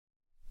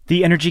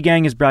The Energy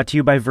Gang is brought to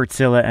you by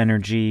Wärtsilä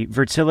Energy.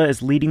 Wärtsilä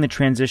is leading the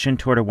transition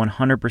toward a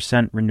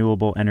 100%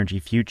 renewable energy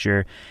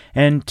future.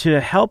 And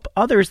to help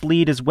others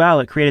lead as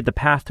well, it created the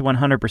Path to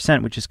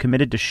 100%, which is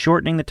committed to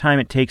shortening the time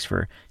it takes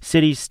for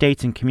cities,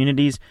 states, and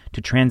communities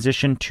to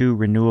transition to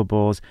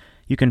renewables.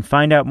 You can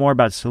find out more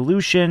about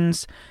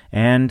solutions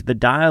and the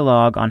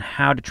dialogue on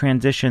how to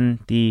transition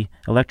the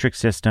electric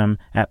system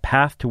at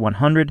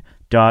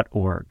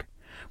path100.org.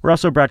 We're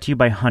also brought to you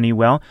by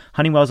Honeywell.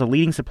 Honeywell is a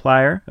leading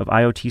supplier of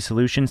IoT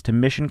solutions to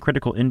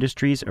mission-critical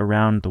industries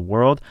around the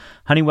world.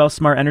 Honeywell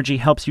Smart Energy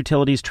helps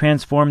utilities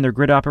transform their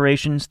grid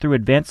operations through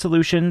advanced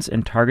solutions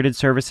and targeted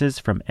services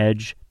from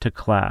edge to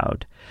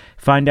cloud.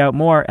 Find out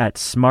more at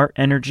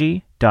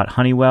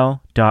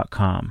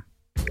smartenergy.honeywell.com.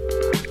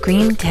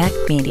 Green Tech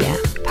Media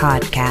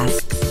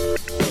Podcasts.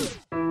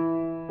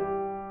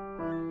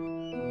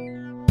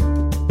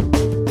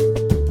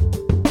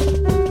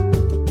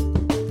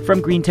 From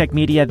Green Tech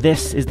Media,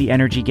 this is The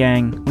Energy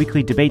Gang,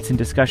 weekly debates and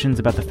discussions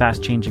about the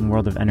fast-changing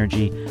world of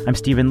energy. I'm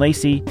Stephen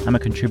Lacey. I'm a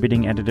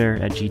contributing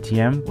editor at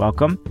GTM.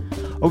 Welcome.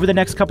 Over the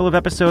next couple of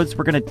episodes,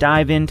 we're going to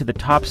dive into the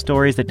top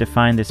stories that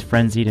define this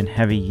frenzied and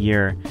heavy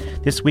year.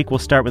 This week, we'll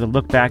start with a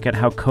look back at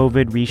how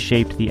COVID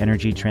reshaped the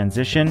energy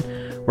transition.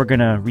 We're going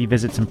to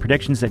revisit some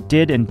predictions that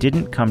did and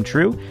didn't come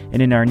true.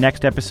 And in our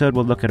next episode,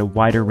 we'll look at a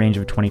wider range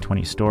of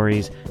 2020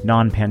 stories,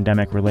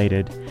 non-pandemic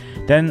related.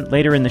 Then,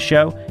 later in the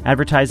show,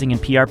 advertising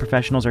and PR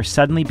professionals are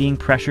suddenly being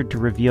pressured to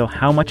reveal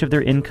how much of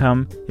their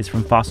income is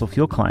from fossil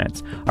fuel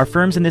clients. Are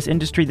firms in this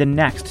industry the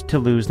next to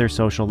lose their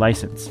social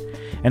license?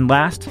 And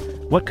last,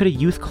 what could a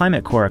youth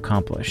climate corps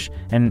accomplish?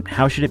 And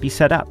how should it be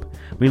set up?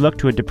 We look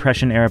to a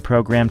Depression-era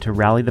program to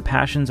rally the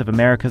passions of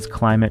America's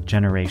climate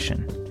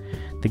generation.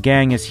 The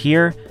gang is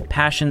here.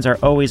 Passions are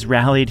always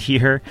rallied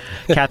here.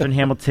 Catherine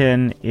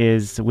Hamilton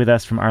is with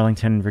us from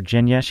Arlington,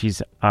 Virginia.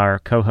 She's our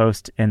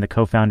co-host and the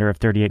co-founder of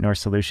 38 North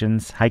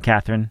Solutions. Hi,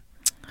 Catherine.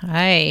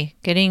 Hi.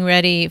 Getting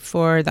ready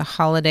for the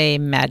holiday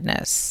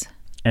madness.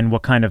 And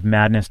what kind of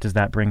madness does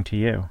that bring to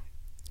you?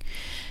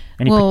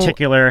 Any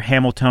particular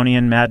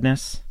Hamiltonian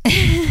madness?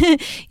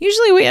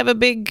 Usually we have a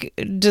big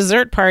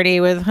dessert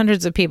party with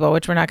hundreds of people,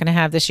 which we're not going to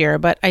have this year.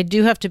 But I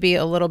do have to be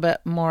a little bit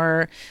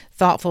more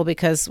thoughtful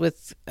because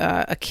with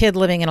a kid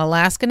living in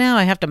Alaska now,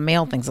 I have to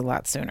mail things a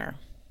lot sooner.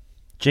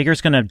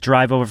 Jigger's going to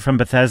drive over from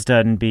Bethesda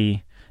and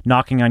be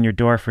knocking on your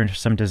door for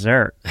some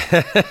dessert.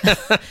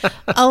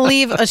 I'll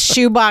leave a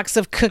shoebox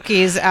of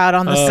cookies out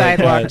on the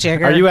sidewalk,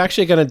 Jigger. Are you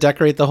actually going to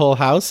decorate the whole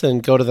house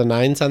and go to the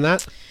nines on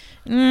that?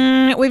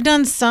 We've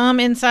done some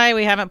inside.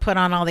 We haven't put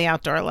on all the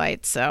outdoor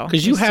lights, so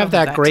because you have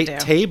that great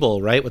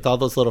table, right, with all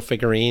those little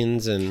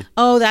figurines and.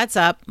 Oh, that's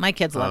up. My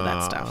kids love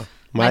that stuff.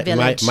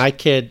 My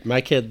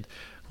kid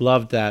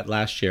loved that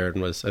last year and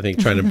was, I think,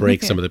 trying to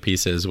break some of the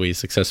pieces. We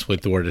successfully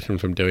thwarted him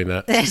from doing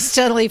that. It's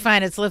totally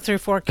fine. It's lived through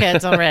 4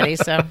 kids already,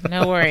 so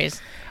no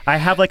worries. I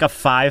have like a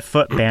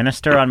 5-foot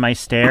banister on my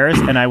stairs,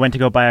 and I went to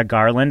go buy a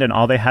garland, and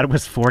all they had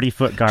was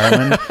 40-foot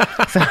garland.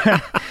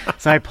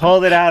 So I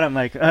pulled it out. I'm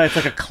like, it's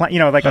like a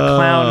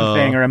clown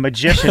thing or a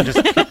magician.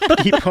 Just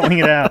keep pulling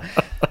it out.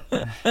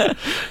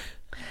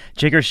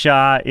 Jigger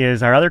Shaw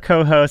is our other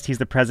co-host. He's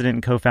the president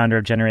and co-founder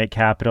of Generate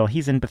Capital.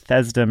 He's in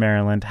Bethesda,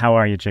 Maryland. How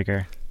are you,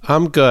 Jigger?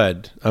 I'm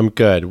good.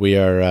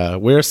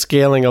 We're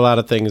scaling a lot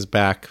of things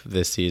back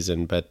this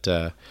season, but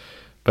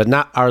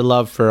not our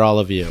love for all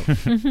of you.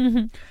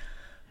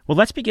 Well,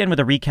 let's begin with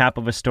a recap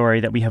of a story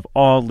that we have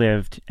all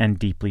lived and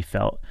deeply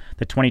felt,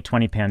 the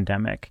 2020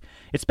 pandemic.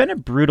 It's been a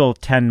brutal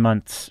 10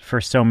 months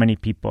for so many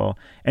people,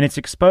 and it's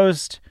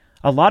exposed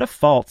a lot of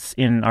faults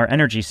in our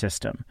energy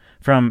system,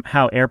 from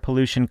how air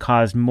pollution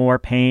caused more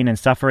pain and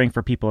suffering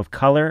for people of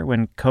color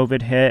when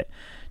COVID hit,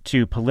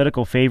 to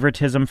political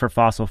favoritism for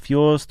fossil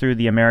fuels through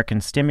the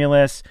American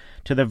stimulus,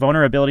 to the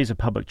vulnerabilities of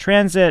public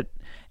transit,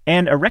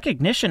 and a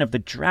recognition of the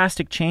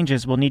drastic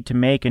changes we'll need to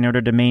make in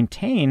order to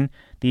maintain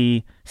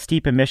the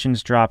steep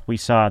emissions drop we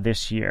saw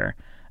this year.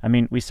 I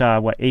mean, we saw,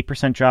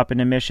 8% drop in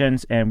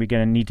emissions, and we're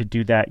going to need to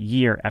do that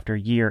year after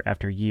year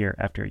after year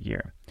after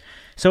year.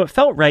 So it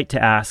felt right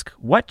to ask,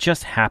 what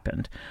just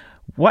happened?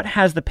 What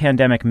has the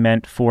pandemic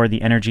meant for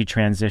the energy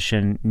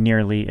transition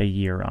nearly a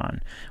year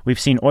on? We've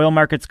seen oil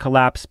markets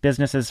collapse,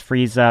 businesses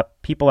freeze up,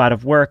 people out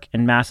of work,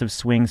 and massive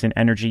swings in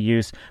energy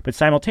use. But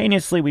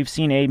simultaneously, we've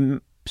seen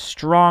a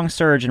strong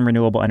surge in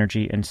renewable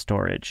energy and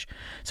storage.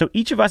 So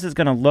each of us is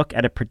going to look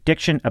at a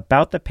prediction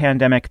about the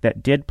pandemic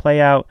that did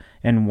play out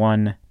and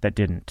one that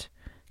didn't.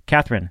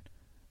 Catherine,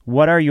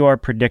 what are your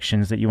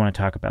predictions that you want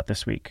to talk about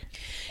this week?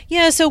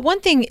 Yeah, so one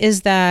thing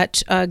is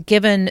that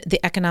given the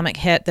economic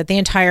hit that the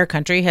entire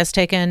country has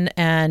taken,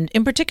 and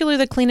in particular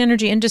the clean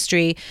energy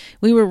industry,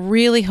 we were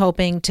really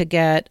hoping to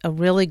get a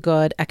really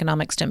good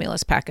economic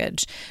stimulus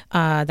package.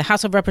 The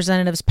House of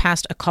Representatives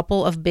passed a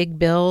couple of big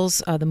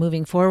bills. The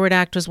Moving Forward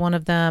Act was one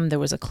of them. There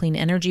was a clean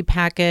energy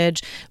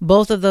package.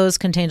 Both of those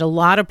contained a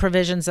lot of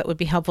provisions that would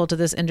be helpful to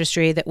this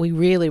industry that we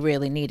really,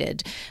 really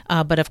needed.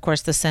 But of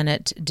course, the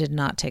Senate did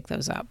not take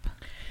those up.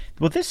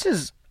 Well, this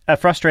is a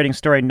frustrating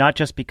story, not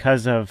just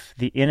because of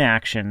the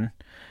inaction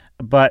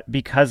but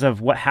because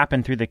of what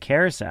happened through the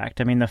CARES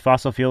Act. I mean, the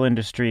fossil fuel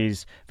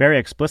industries very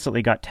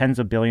explicitly got tens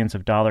of billions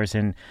of dollars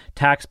in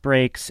tax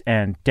breaks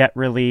and debt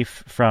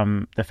relief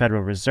from the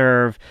Federal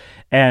Reserve.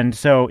 And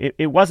so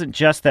it wasn't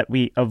just that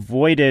we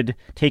avoided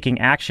taking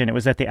action, it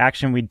was that the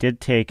action we did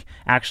take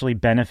actually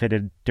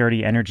benefited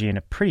dirty energy in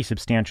a pretty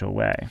substantial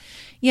way.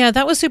 Yeah,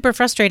 that was super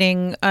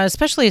frustrating,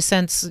 especially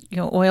since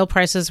oil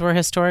prices were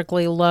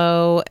historically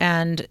low,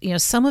 and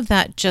some of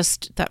that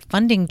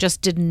funding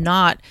just did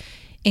not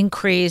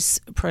increase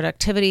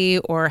productivity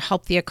or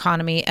help the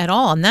economy at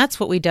all. And that's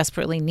what we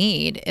desperately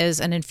need, is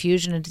an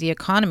infusion into the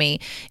economy.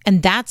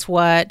 And that's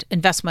what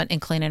investment in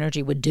clean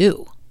energy would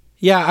do.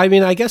 Yeah, I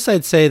mean, I guess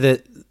I'd say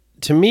that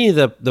to me,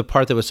 the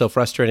part that was so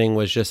frustrating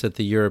was just that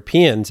the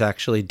Europeans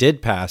actually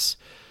did pass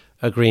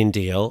a Green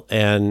Deal,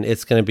 and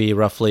it's going to be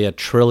roughly $1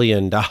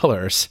 trillion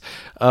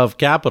of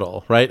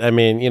capital, right? I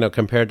mean,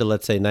 compared to,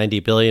 let's say,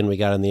 90 billion we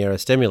got in the era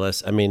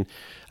stimulus, I mean,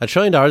 $1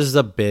 trillion is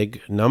a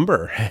big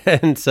number.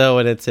 And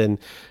it's in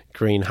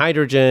green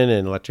hydrogen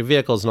and electric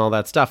vehicles and all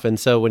that stuff. And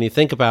so when you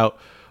think about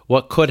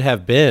what could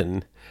have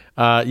been,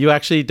 you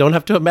actually don't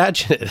have to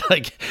imagine it.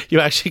 Like, you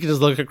actually can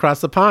just look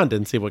across the pond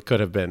and see what could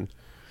have been.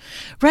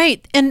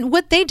 Right. And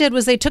what they did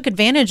was they took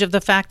advantage of the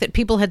fact that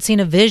people had seen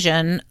a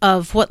vision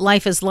of what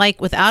life is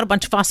like without a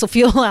bunch of fossil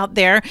fuel out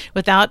there,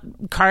 without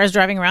cars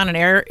driving around and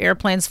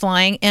airplanes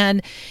flying,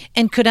 and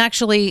could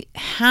actually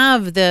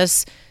have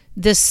this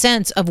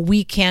sense of,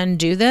 we can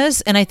do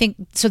this. And I think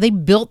so they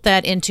built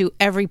that into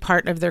every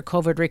part of their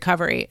COVID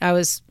recovery. I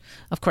was,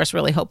 of course,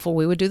 really hopeful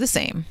we would do the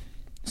same.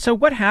 So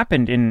what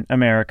happened in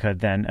America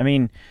then? I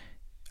mean,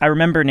 I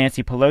remember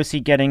Nancy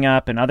Pelosi getting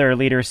up and other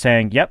leaders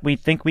saying, yep, we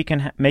think we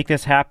can make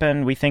this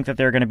happen. We think that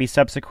there are going to be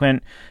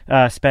subsequent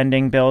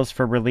spending bills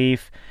for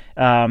relief.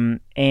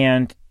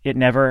 And it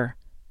never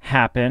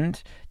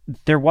happened.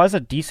 There was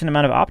a decent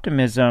amount of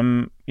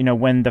optimism,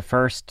 when the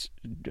first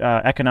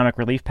economic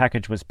relief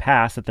package was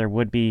passed, that there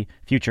would be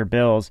future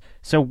bills.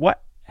 So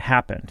what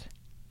happened?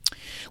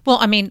 Well,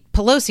 I mean,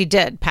 Pelosi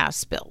did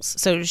pass bills.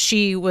 So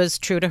she was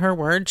true to her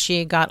word.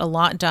 She got a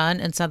lot done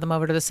and sent them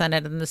over to the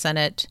Senate, and the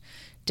Senate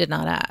did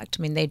not act.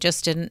 I mean, they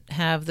just didn't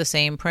have the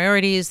same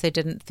priorities. They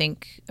didn't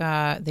think,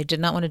 they did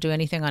not want to do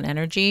anything on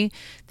energy.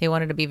 They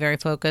wanted to be very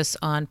focused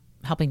on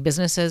helping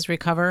businesses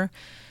recover.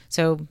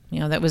 So,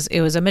 it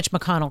was a Mitch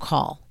McConnell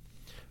call.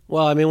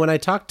 Well, I mean, when I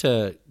talked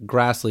to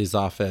Grassley's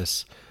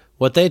office,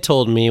 what they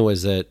told me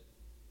was that,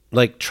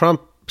 like,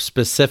 Trump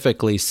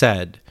specifically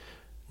said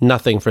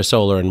nothing for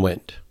solar and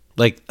wind.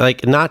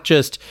 Like not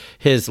just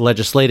his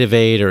legislative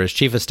aide or his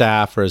chief of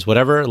staff or his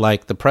whatever,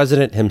 like the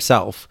president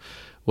himself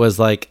was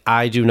like,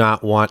 I do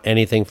not want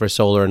anything for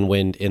solar and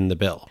wind in the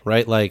bill,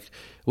 right? Like,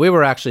 we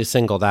were actually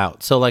singled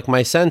out. So, like,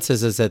 my sense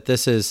is that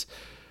this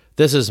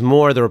is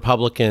more the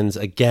Republicans,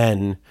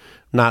 again,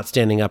 not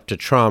standing up to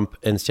Trump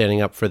and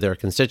standing up for their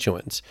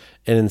constituents,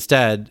 and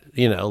instead,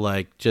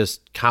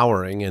 just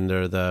cowering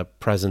under the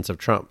presence of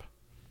Trump.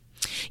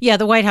 Yeah,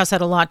 the White House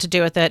had a lot to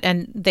do with it,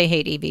 and they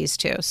hate EVs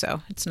too,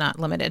 so it's not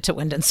limited to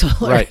wind and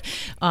solar. Right.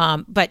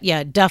 But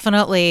yeah,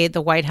 definitely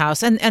the White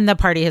House and the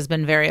party has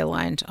been very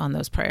aligned on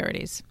those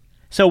priorities.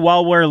 So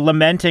while we're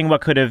lamenting what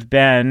could have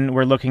been,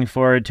 we're looking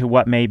forward to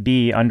what may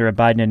be under a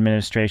Biden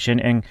administration,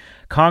 and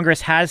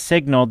Congress has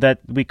signaled that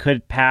we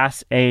could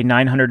pass a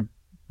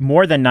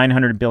more than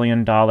 $900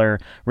 billion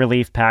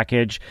relief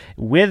package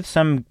with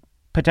some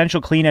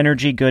potential clean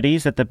energy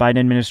goodies that the Biden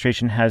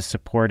administration has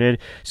supported.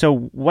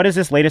 So what is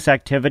this latest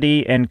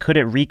activity, and could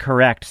it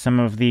recorrect some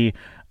of the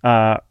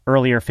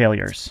earlier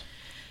failures?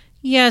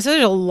 Yeah, so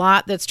there's a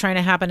lot that's trying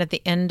to happen at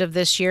the end of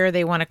this year.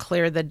 They want to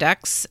clear the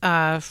decks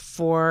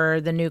for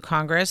the new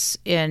Congress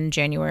in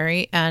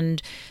January.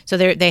 And so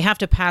they have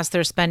to pass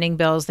their spending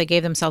bills. They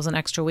gave themselves an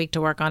extra week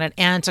to work on it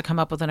and to come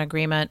up with an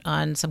agreement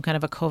on some kind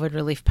of a COVID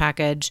relief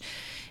package.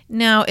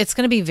 Now, it's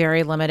going to be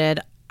very limited.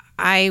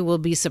 I will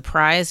be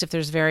surprised if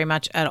there's very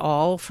much at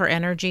all for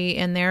energy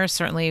in there.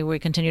 Certainly, we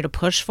continue to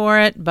push for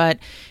it, but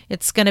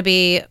it's going to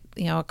be,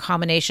 a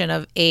combination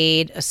of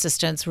aid,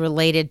 assistance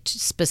related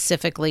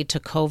specifically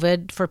to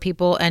COVID for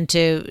people, and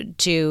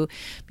to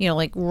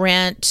like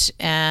rent,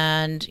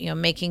 and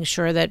making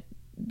sure that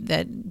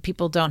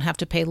people don't have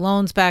to pay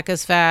loans back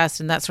as fast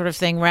and that sort of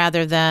thing,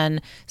 rather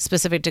than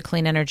specific to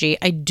clean energy.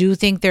 I do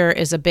think there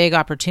is a big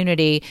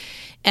opportunity,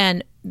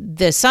 and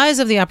the size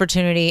of the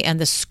opportunity and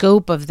the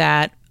scope of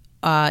that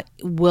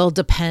will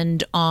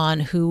depend on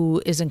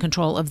who is in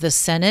control of the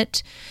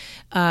Senate.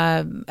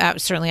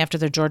 Certainly after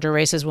the Georgia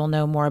races, we'll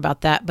know more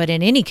about that. But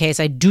in any case,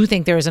 I do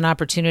think there is an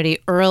opportunity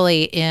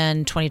early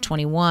in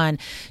 2021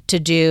 to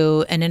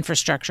do an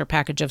infrastructure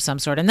package of some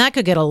sort. And that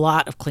could get a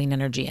lot of clean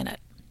energy in it.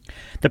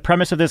 The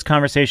premise of this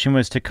conversation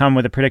was to come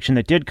with a prediction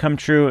that did come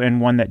true and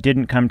one that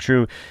didn't come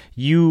true.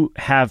 You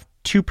have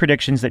 2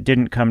 predictions that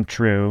didn't come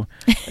true.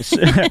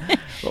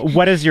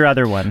 What is your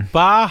other one?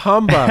 Bah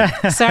humbug.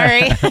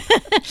 Sorry.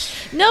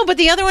 No, but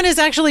the other one is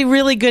actually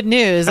really good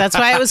news. That's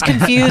why it was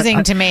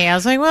confusing to me. I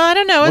was like, well, I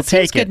don't know. It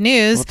seems good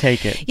news. We'll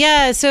take it.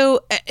 Yeah. So,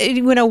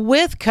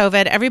 with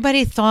COVID,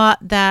 everybody thought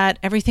that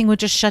everything would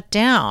just shut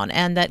down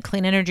and that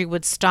clean energy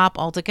would stop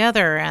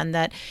altogether, and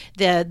that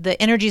the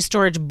energy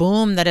storage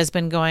boom that has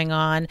been going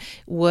on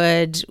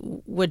would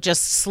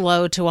just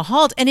slow to a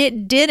halt. And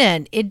it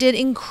didn't. It did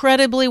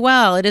incredibly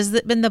well. It has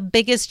been the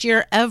biggest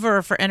year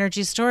ever for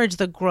energy storage.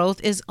 The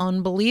growth is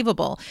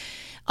unbelievable.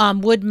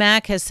 Wood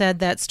Mac has said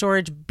that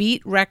storage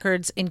beat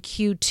records in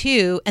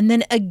Q2 and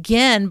then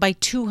again by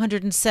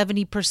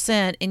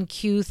 270% in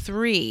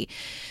Q3.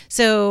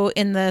 So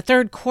in the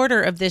third quarter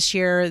of this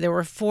year, there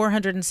were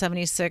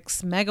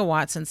 476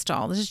 megawatts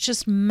installed. This is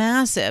just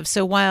massive.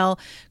 So while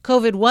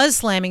COVID was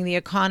slamming the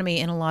economy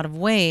in a lot of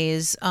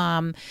ways,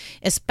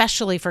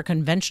 especially for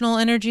conventional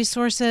energy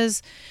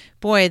sources,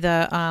 boy,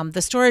 the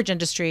storage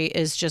industry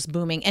is just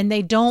booming, and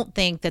they don't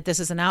think that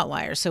this is an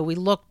outlier. So we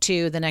look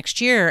to the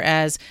next year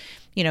as,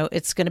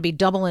 it's going to be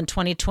double in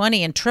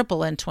 2020 and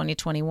triple in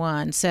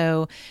 2021.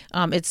 So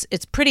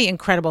it's pretty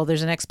incredible.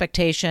 There's an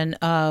expectation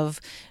of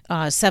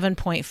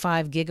 7.5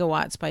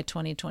 gigawatts by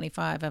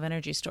 2025 of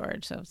energy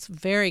storage. So it's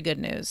very good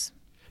news.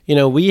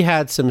 We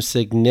had some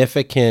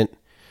significant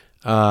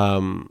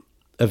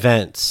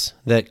events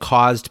that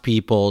caused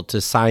people to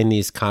sign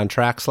these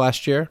contracts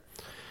last year.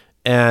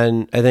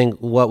 And I think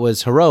what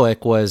was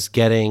heroic was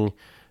getting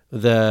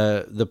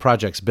the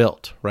projects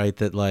built, right?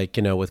 That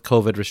with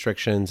COVID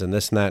restrictions and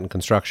this and that and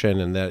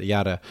construction and that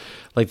yada,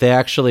 they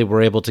actually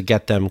were able to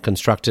get them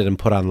constructed and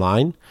put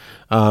online.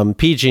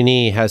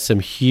 PG&E has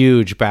some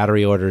huge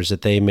battery orders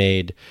that they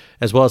made,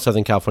 as well as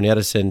Southern California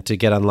Edison, to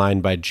get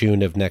online by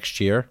June of next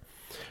year,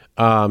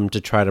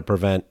 to try to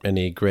prevent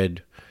any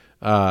grid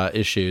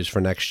issues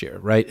for next year,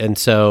 right? And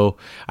so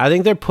I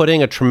think they're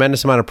putting a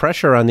tremendous amount of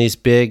pressure on these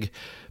big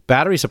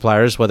battery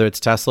suppliers, whether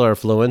it's Tesla or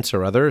Fluence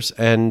or others,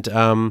 and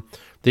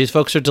these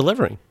folks are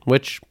delivering,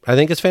 which I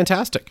think is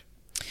fantastic.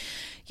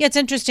 Yeah, it's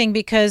interesting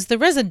because the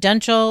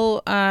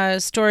residential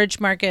storage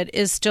market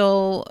is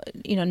still,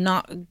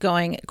 not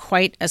going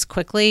quite as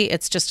quickly.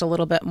 It's just a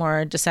little bit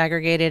more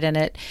disaggregated, and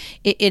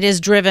it is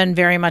driven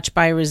very much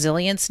by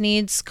resilience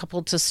needs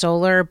coupled to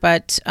solar.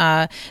 But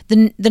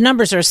the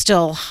numbers are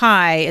still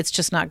high. It's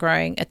just not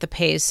growing at the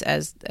pace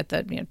as at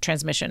the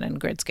transmission and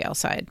grid scale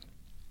side.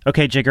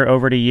 Okay, Jigar,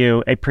 over to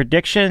you. A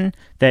prediction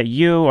that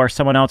you or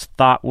someone else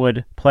thought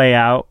would play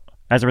out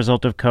as a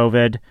result of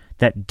COVID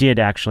that did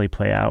actually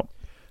play out.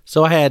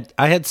 So I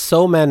had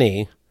so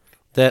many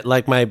that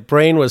my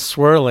brain was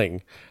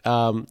swirling.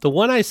 The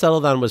one I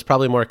settled on was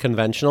probably more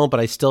conventional, but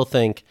I still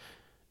think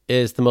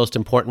is the most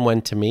important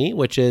one to me,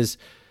 which is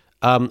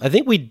I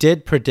think we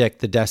did predict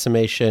the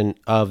decimation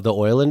of the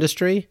oil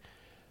industry,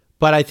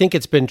 but I think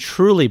it's been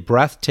truly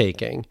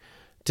breathtaking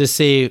to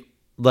see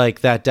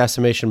that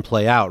decimation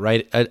play out,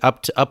 right?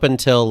 Up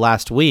until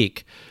last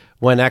week,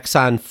 when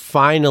Exxon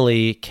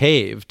finally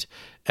caved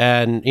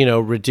and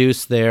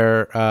reduced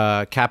their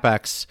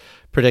capex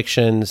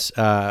predictions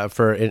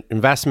for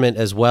investment,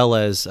 as well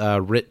as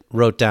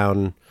wrote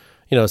down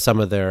some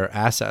of their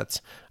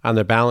assets on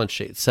their balance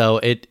sheet. So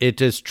it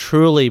has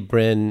truly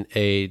been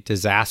a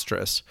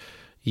disastrous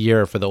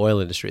year for the oil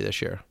industry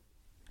this year.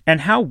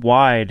 And how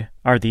wide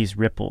are these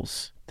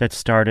ripples that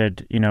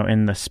started,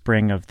 in the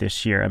spring of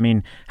this year? I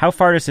mean, how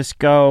far does this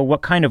go?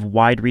 What kind of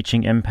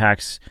wide-reaching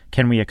impacts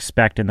can we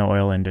expect in the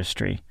oil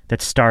industry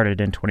that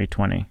started in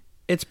 2020?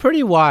 It's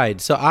pretty wide.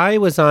 So I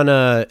was on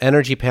an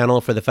energy panel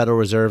for the Federal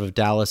Reserve of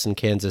Dallas and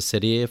Kansas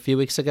City a few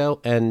weeks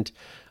ago. And,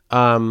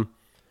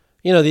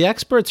 the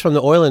experts from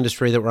the oil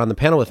industry that were on the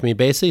panel with me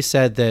basically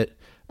said that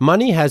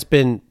money has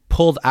been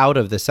pulled out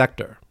of the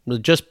sector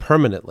just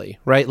permanently,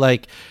 right?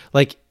 Like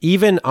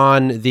even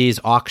on these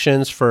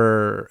auctions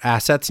for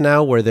assets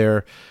now where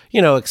they're,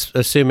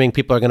 assuming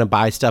people are going to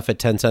buy stuff at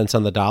 10 cents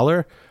on the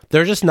dollar,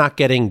 they're just not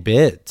getting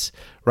bids,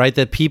 right?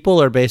 That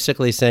people are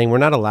basically saying, we're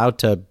not allowed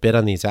to bid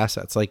on these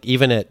assets.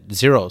 Even at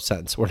 0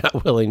 cents, we're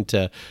not willing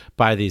to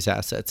buy these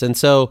assets. And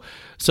so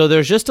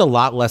there's just a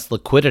lot less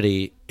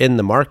liquidity in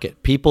the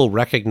market. People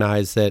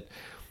recognize that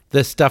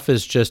this stuff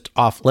is just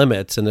off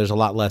limits and there's a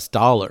lot less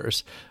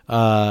dollars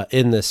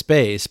in this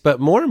space. But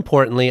more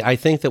importantly, I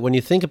think that when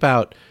you think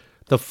about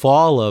the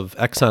fall of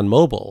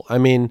ExxonMobil, I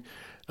mean,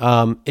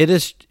 it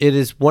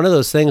is one of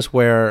those things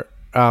where,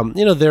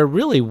 they're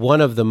really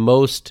one of the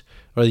most,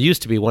 or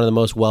used to be one of the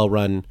most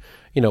well-run,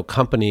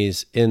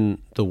 companies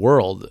in the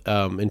world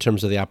in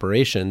terms of the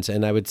operations.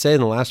 And I would say in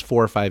the last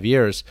 4 or 5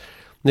 years,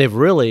 they've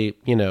really,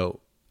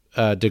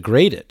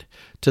 degraded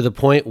to the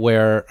point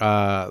where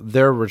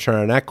their return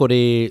on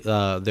equity,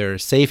 their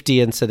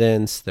safety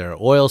incidents, their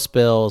oil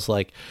spills,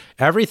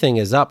 everything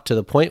is up to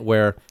the point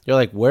where you're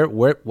like,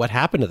 what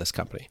happened to this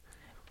company?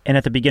 And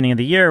at the beginning of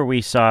the year,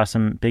 we saw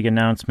some big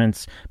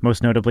announcements,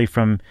 most notably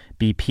from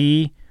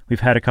BP. We've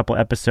had a couple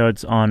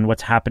episodes on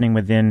what's happening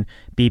within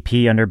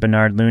BP under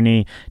Bernard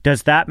Looney.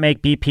 Does that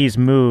make BP's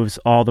moves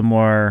all the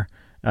more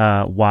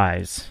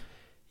wise?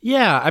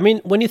 Yeah, I mean,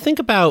 when you think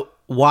about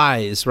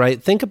whys,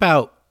 right? Think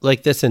about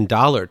like this in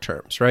dollar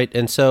terms, right?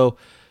 And so,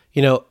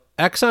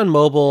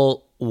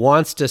 ExxonMobil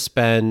wants to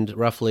spend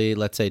roughly,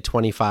 let's say,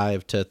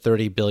 $25 to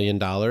 $30 billion in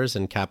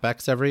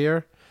CapEx every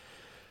year.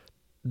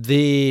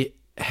 The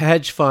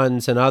hedge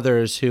funds and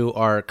others who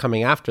are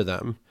coming after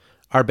them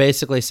are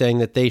basically saying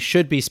that they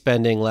should be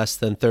spending less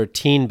than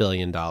 $13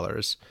 billion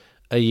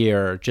a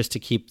year just to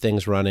keep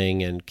things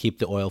running and keep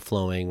the oil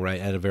flowing,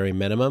 right, at a very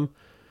minimum.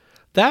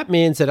 That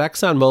means that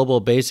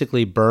ExxonMobil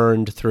basically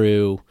burned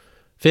through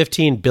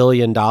 $15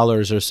 billion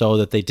or so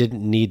that they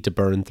didn't need to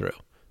burn through,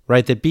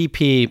 right? That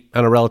BP,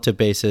 on a relative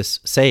basis,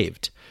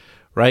 saved,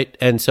 right?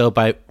 And so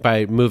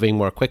by moving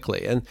more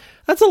quickly. And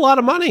that's a lot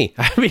of money.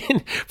 I mean,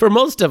 for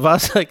most of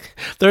us, like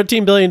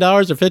 $13 billion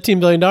or $15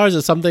 billion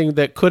is something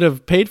that could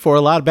have paid for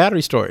a lot of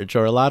battery storage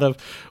or a lot of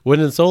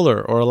wind and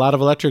solar or a lot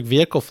of electric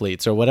vehicle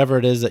fleets or whatever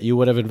it is that you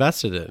would have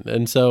invested in.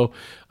 And so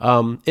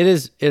it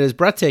is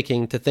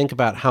breathtaking to think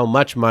about how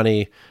much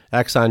money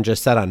Exxon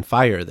just set on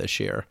fire this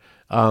year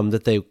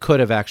that they could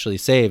have actually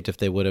saved if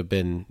they would have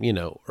been,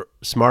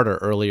 smarter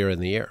earlier in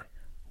the year.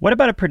 What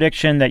about a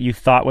prediction that you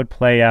thought would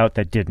play out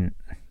that didn't?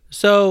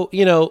 So,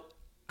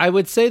 I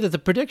would say that the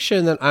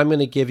prediction that I'm going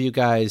to give you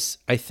guys,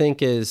 I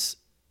think, is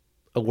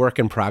a work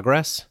in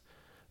progress.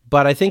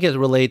 But I think it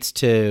relates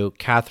to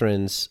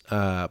Catherine's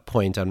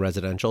point on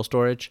residential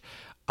storage.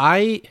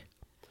 I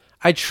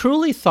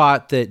truly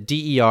thought that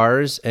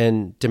DERs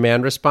and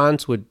demand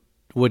response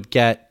would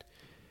get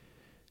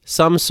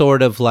some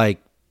sort of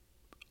like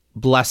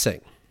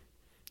blessing,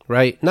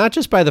 right? Not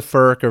just by the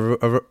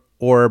FERC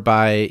or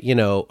by,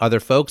 other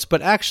folks,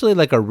 but actually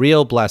like a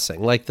real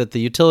blessing, like that the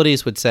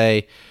utilities would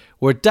say,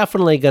 we're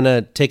definitely going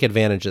to take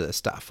advantage of this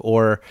stuff.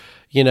 Or,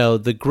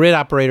 the grid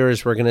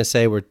operators were going to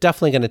say, we're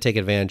definitely going to take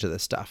advantage of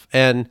this stuff.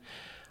 And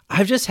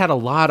I've just had a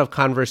lot of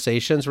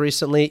conversations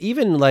recently,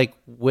 even like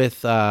with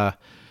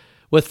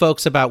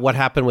folks about what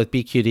happened with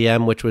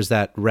BQDM, which was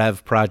that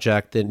REV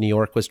project that New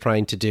York was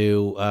trying to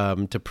do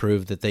to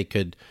prove that they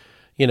could,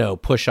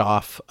 push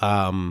off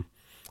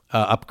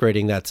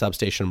upgrading that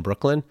substation in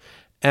Brooklyn.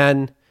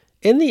 And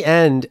in the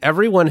end,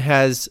 everyone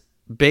has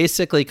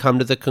basically come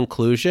to the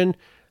conclusion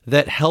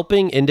that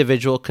helping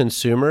individual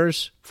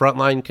consumers,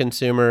 frontline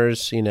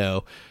consumers,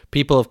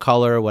 people of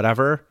color,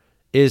 whatever,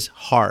 is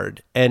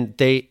hard. And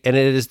it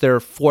is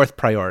their fourth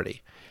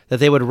priority. That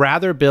they would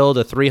rather build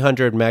a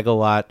 300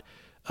 megawatt,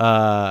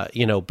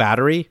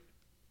 battery,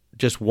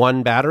 just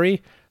one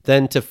battery,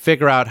 than to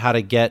figure out how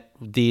to get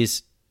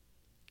these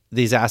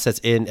assets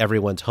in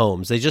everyone's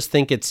homes. They just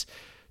think it's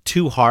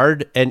too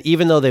hard. And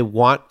even though they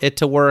want it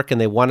to work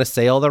and they want to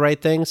say all the right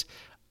things,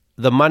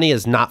 the money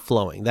is not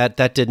flowing.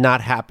 That did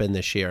not happen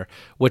this year,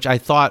 which I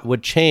thought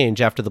would change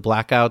after the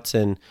blackouts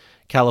in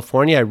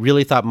California. I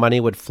really thought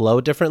money would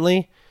flow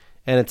differently,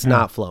 and it's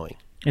not flowing.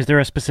 Is there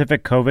a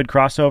specific COVID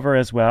crossover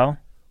as well?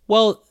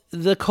 Well,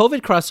 the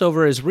COVID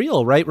crossover is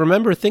real, right?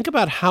 Remember, think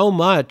about how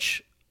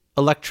much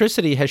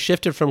electricity has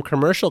shifted from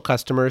commercial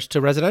customers to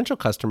residential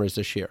customers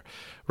this year,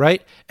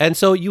 right? And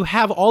so you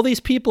have all these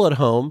people at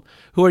home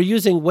who are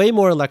using way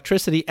more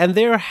electricity, and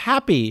they're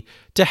happy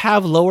to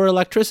have lower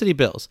electricity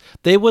bills.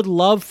 They would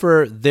love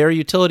for their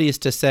utilities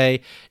to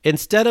say,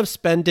 instead of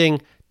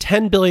spending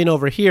 $10 billion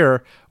over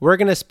here, we're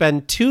going to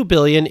spend $2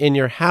 billion in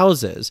your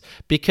houses,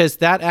 because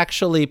that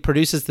actually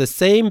produces the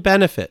same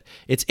benefit.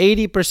 It's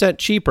 80%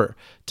 cheaper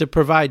to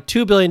provide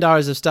 $2 billion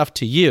of stuff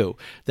to you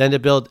than to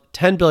build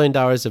 $10 billion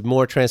of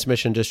more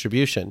transmission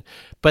distribution.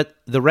 But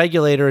the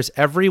regulators,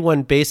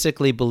 everyone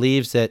basically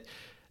believes that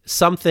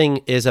something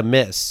is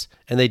amiss,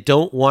 and they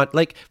don't want,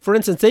 like, for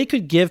instance, they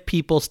could give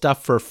people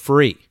stuff for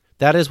free.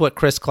 That is what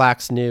Chris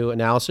Clack's new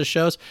analysis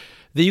shows.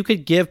 That you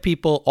could give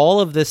people all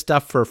of this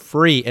stuff for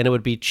free, and it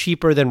would be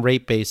cheaper than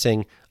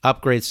rate-basing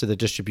upgrades to the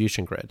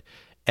distribution grid.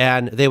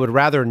 And they would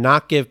rather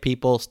not give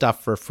people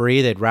stuff for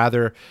free. They'd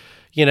rather,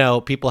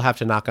 people have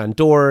to knock on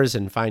doors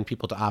and find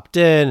people to opt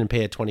in and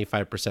pay a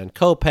 25%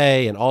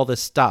 copay and all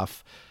this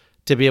stuff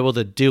to be able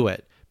to do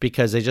it,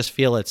 because they just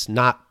feel it's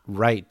not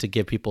right to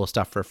give people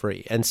stuff for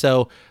free. And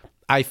so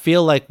I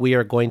feel like we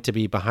are going to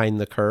be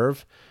behind the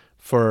curve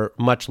for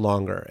much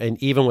longer. And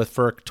even with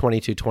FERC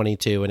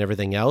 2222 and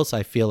everything else,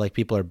 I feel like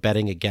people are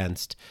betting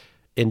against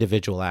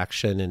individual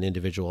action and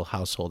individual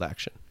household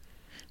action.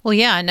 Well,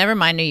 yeah, never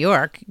mind New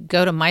York.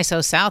 Go to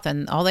MISO South,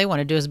 and all they want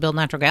to do is build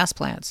natural gas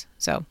plants.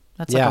 So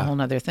that's like a whole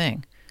nother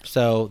thing.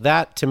 So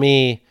that, to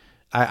me,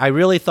 I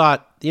really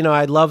thought,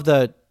 I love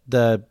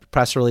the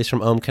press release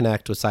from Ohm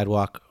Connect with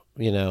Sidewalk,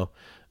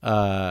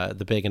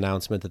 the big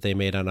announcement that they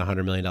made on a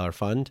 $100 million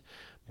fund.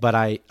 But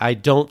I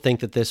don't think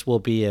that this will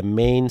be a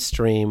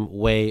mainstream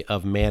way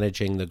of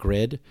managing the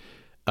grid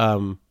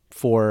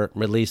for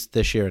at least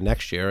this year and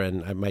next year.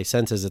 And my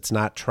sense is it's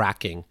not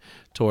tracking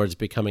towards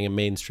becoming a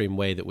mainstream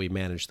way that we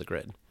manage the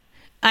grid.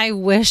 I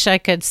wish I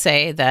could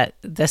say that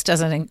this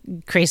doesn't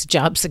increase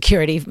job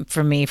security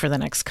for me for the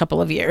next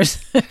couple of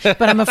years.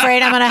 But I'm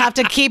afraid I'm going to have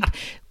to keep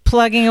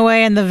plugging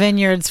away in the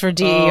vineyards for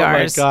DERs. Oh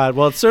my God.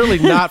 Well, it's certainly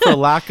not for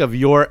lack of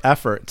your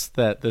efforts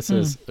that this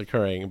is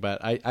occurring. But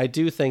I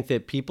do think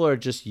that people are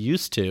just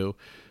used to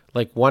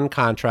like one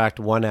contract,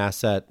 one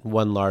asset,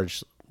 one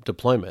large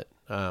deployment.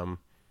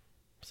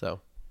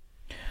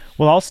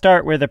 Well, I'll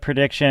start with a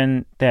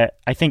prediction that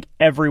I think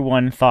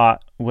everyone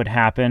thought would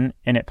happen,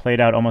 and it played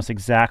out almost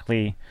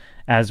exactly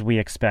as we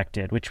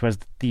expected, which was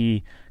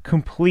the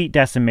complete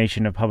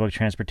decimation of public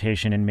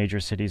transportation in major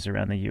cities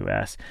around the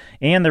U.S.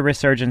 and the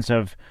resurgence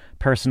of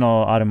personal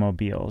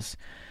automobiles.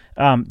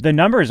 The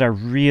numbers are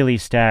really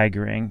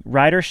staggering.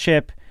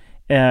 Ridership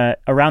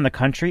around the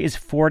country is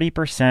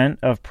 40%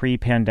 of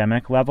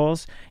pre-pandemic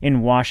levels.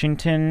 In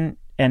Washington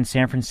and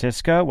San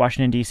Francisco,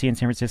 Washington, D.C. and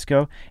San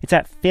Francisco, it's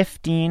at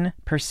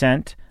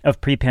 15%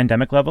 of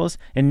pre-pandemic levels.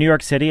 In New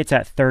York City, it's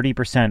at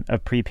 30%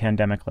 of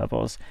pre-pandemic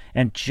levels.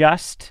 And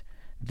just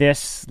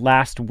this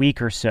last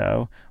week or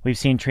so, we've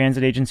seen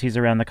transit agencies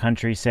around the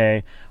country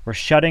say, we're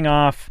shutting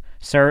off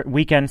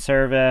weekend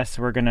service,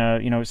 we're going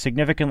to,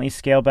 significantly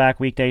scale back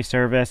weekday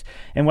service.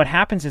 And what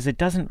happens is it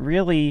doesn't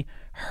really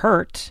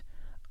hurt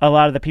a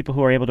lot of the people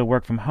who are able to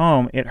work from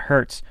home. It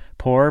hurts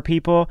poorer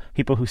people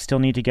who still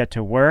need to get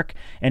to work.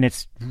 And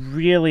it's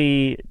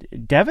really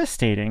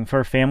devastating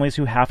for families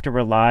who have to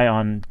rely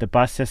on the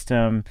bus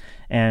system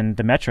and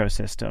the metro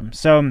system.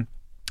 So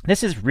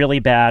this is really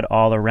bad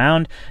all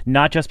around,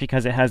 not just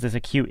because it has this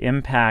acute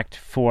impact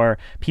for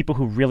people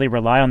who really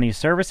rely on these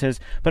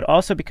services, but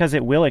also because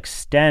it will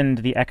extend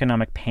the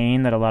economic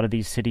pain that a lot of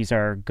these cities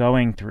are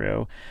going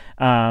through.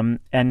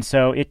 And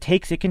so it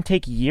can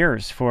take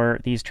years for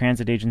these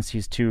transit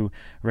agencies to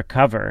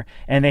recover,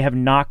 and they have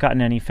not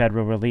gotten any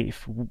federal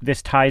relief.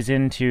 This ties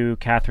into,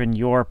 Catherine,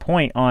 your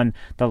point on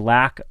the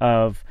lack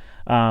of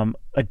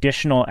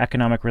additional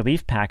economic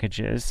relief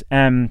packages.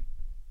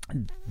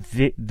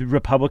 The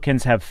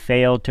Republicans have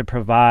failed to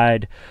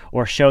provide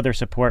or show their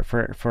support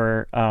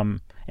for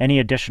any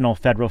additional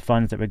federal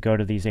funds that would go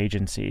to these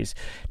agencies.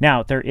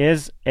 Now, there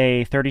is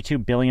a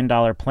 $32 billion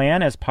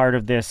plan as part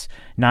of this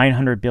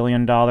 $900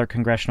 billion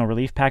congressional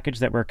relief package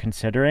that we're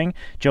considering.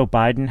 Joe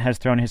Biden has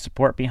thrown his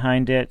support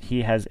behind it.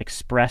 He has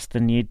expressed the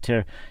need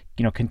to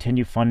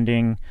continue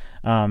funding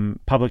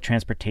public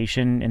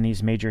transportation in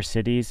these major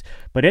cities.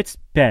 But it's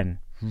been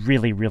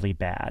really, really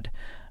bad.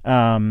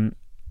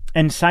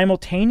 And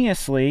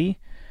simultaneously,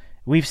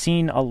 we've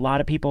seen a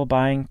lot of people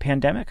buying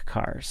pandemic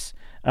cars.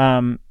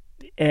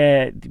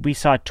 We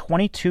saw a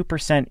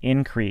 22%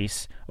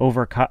 increase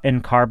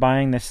in car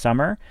buying this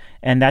summer,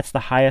 and that's the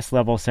highest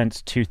level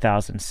since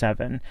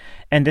 2007.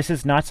 And this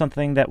is not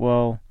something that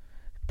will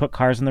put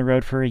cars on the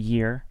road for a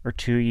year or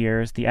 2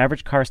 years. The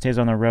average car stays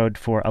on the road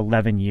for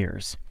 11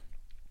 years.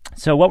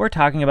 So what we're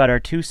talking about are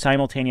two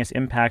simultaneous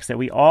impacts that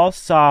we all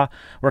saw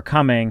were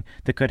coming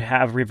that could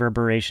have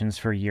reverberations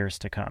for years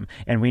to come.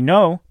 And we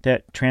know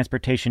that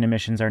transportation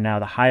emissions are now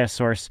the highest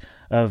source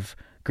of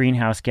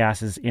greenhouse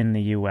gases in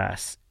the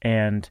U.S.,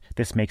 and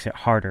this makes it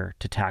harder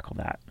to tackle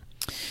that.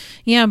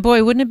 Yeah,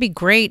 boy, wouldn't it be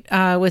great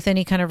with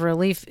any kind of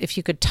relief if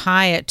you could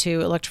tie it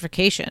to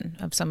electrification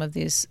of some of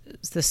this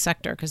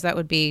sector, because that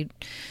would be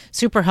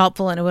super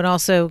helpful, and it would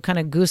also kind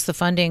of goose the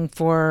funding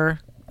for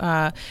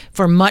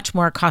much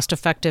more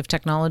cost-effective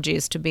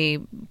technologies to be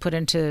put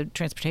into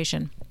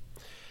transportation.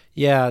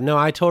 Yeah, no,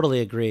 I totally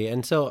agree.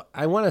 And so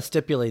I want to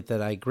stipulate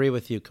that I agree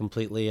with you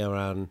completely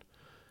around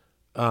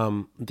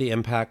the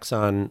impacts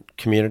on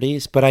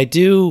communities, but I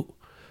do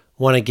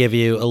want to give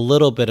you a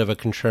little bit of a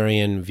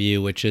contrarian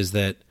view, which is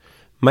that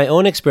my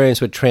own experience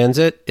with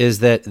transit is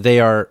that they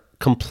are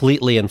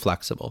completely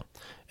inflexible.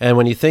 And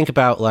when you think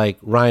about like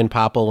Ryan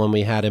Popple, when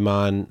we had him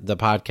on the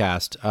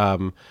podcast,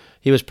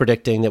 he was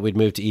predicting that we'd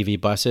move to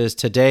EV buses.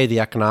 Today, the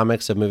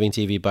economics of moving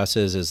to EV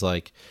buses is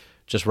like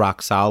just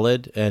rock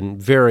solid, and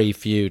very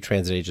few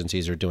transit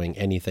agencies are doing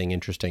anything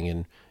interesting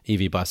in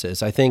EV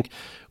buses. I think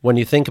when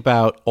you think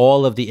about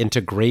all of the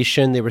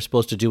integration they were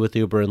supposed to do with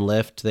Uber and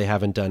Lyft, they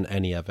haven't done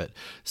any of it.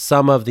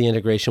 Some of the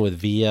integration with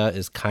Via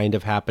is kind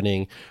of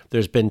happening.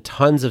 There's been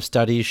tons of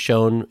studies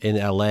shown in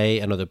LA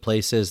and other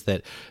places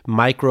that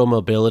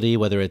micro-mobility,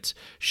 whether it's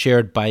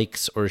shared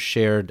bikes or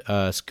shared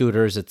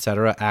scooters, et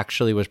cetera,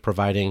 actually was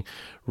providing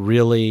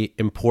really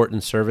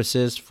important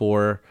services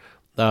for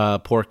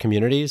poor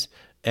communities.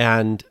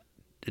 And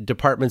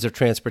departments of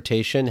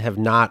transportation have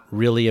not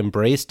really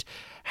embraced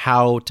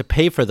how to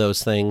pay for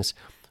those things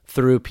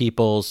through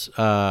people's,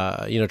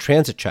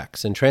 transit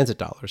checks and transit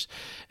dollars.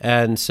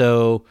 And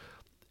so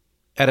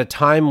at a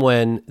time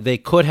when they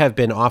could have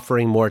been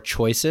offering more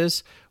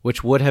choices,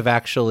 which would have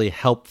actually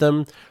helped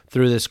them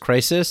through this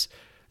crisis,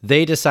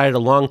 they decided a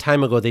long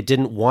time ago they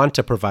didn't want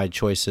to provide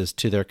choices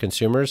to their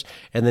consumers,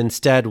 and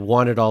instead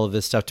wanted all of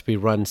this stuff to be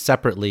run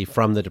separately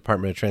from the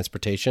Department of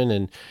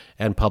Transportation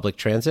and public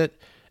transit.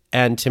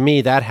 And to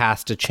me, that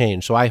has to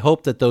change. So I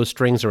hope that those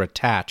strings are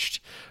attached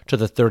to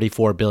the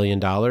 $34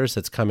 billion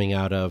that's coming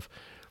out of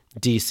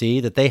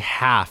DC, that they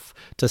have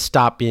to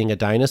stop being a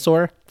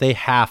dinosaur. They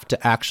have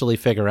to actually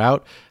figure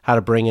out how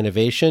to bring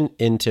innovation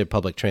into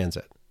public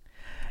transit.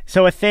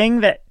 So a thing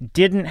that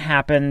didn't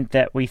happen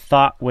that we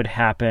thought would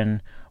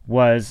happen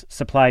was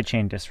supply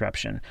chain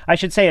disruption. I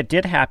should say it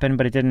did happen,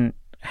 but it didn't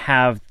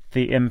have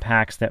the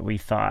impacts that we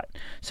thought.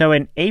 So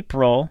in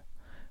April,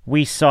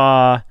 we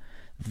saw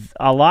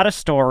a lot of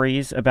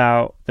stories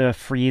about the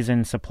freeze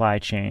in supply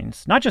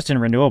chains, not just in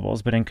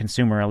renewables, but in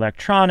consumer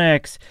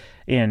electronics,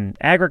 in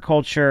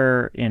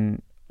agriculture,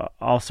 in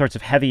all sorts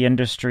of heavy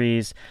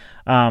industries.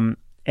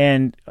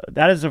 And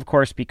that is, of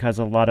course, because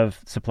a lot of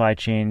supply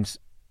chains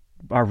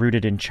are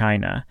rooted in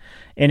China.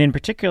 And in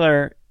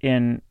particular,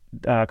 in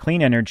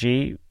clean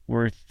energy,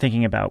 we're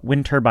thinking about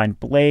wind turbine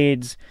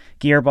blades,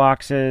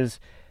 gearboxes,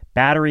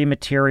 battery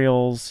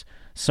materials,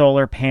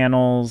 solar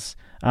panels,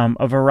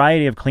 a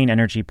variety of clean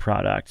energy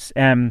products.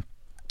 And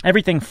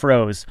everything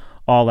froze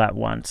all at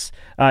once.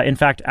 In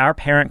fact, our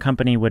parent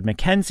company, Wood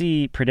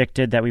Mackenzie,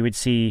 predicted that we would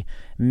see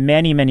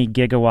many, many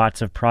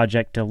gigawatts of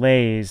project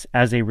delays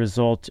as a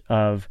result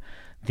of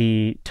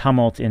the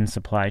tumult in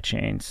supply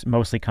chains,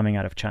 mostly coming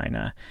out of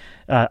China.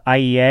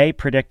 IEA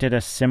predicted a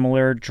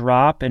similar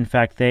drop. In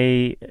fact,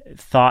 they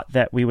thought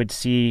that we would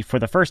see, for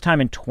the first time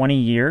in 20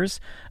 years,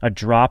 a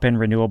drop in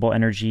renewable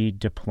energy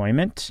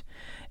deployment.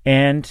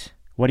 And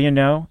what do you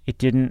know? It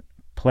didn't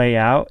play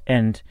out.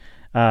 And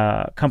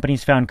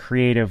companies found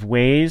creative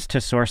ways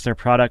to source their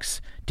products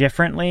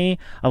differently.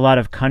 A lot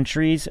of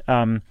countries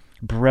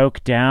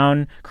broke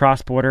down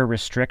cross-border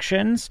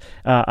restrictions,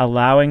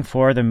 allowing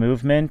for the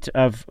movement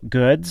of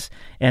goods,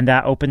 and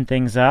that opened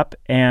things up.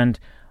 And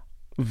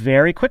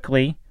very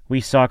quickly,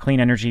 we saw clean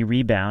energy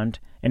rebound.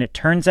 And it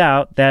turns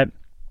out that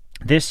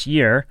this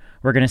year,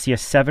 we're going to see a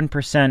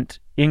 7%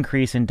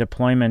 increase in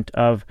deployment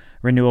of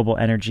renewable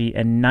energy,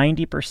 and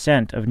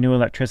 90% of new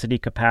electricity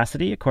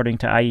capacity, according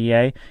to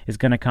IEA, is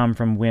going to come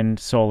from wind,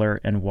 solar,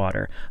 and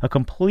water. A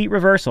complete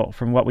reversal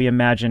from what we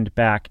imagined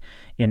back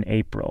in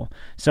April.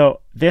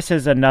 So this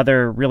is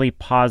another really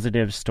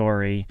positive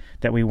story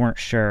that we weren't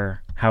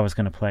sure how it was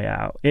going to play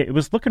out. It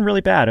was looking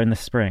really bad in the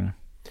spring.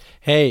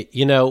 Hey,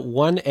 you know,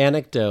 one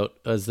anecdote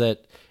was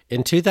that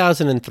in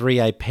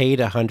 2003, I paid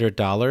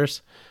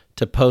 $100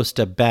 to post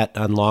a bet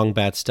on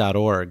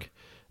longbets.org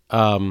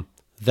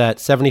that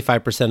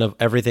 75% of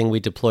everything we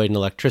deployed in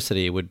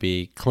electricity would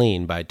be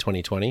clean by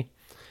 2020.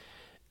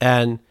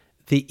 And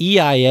the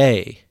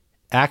EIA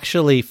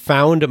actually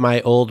found my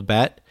old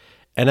bet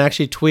and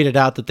actually tweeted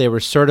out that they were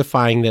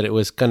certifying that it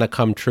was going to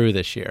come true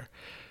this year.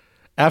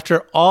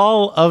 After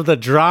all of the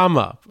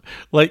drama,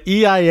 like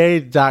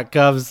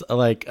EIA.gov's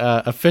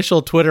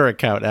official Twitter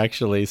account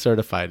actually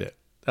certified it.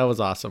 That was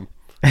awesome.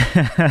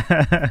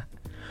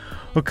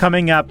 Well,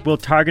 coming up, will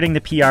targeting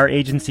the PR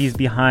agencies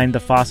behind the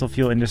fossil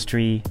fuel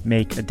industry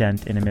make a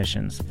dent in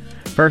emissions?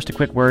 First, a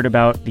quick word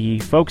about the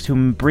folks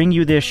who bring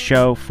you this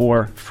show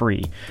for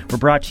free. We're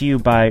brought to you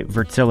by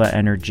Wärtsilä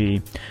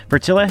Energy.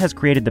 Wärtsilä has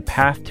created the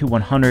Path to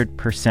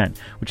 100%,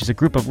 which is a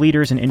group of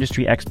leaders and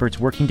industry experts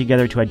working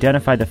together to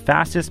identify the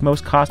fastest,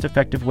 most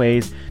cost-effective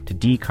ways to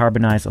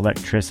decarbonize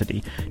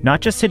electricity, not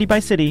just city by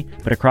city,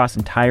 but across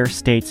entire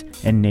states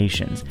and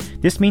nations.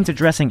 This means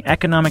addressing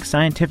economic,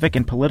 scientific,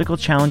 and political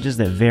challenges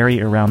that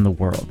vary around the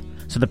world.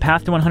 So the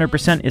Path to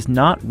 100% is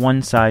not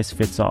one size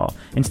fits all.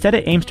 Instead,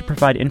 it aims to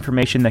provide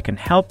information that can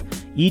help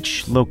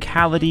each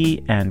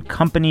locality and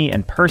company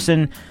and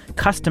person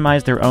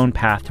customize their own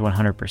path to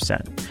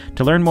 100%.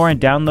 To learn more and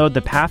download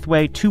the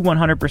pathway to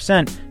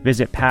 100%,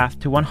 visit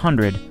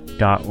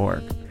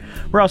path100.org.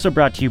 We're also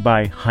brought to you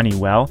by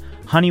Honeywell.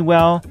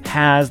 Honeywell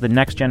has the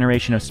next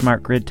generation of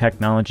smart grid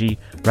technology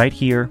right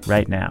here,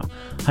 right now.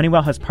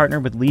 Honeywell has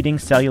partnered with leading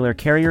cellular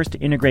carriers to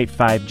integrate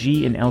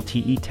 5G and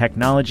LTE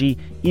technology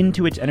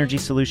into its energy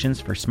solutions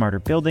for smarter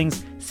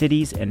buildings,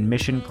 cities, and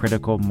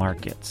mission-critical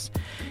markets.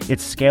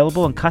 Its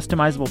scalable and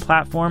customizable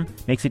platform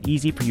makes it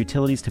easy for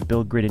utilities to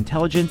build grid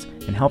intelligence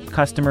and help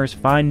customers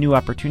find new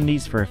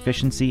opportunities for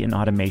efficiency and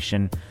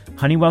automation.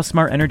 Honeywell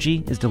Smart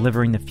Energy is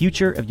delivering the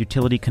future of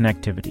utility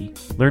connectivity.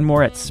 Learn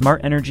more at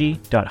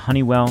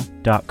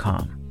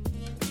smartenergy.honeywell.com.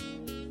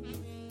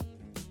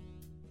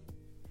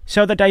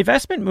 So the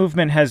divestment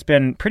movement has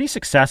been pretty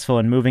successful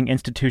in moving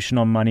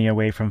institutional money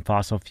away from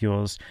fossil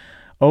fuels.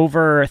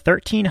 Over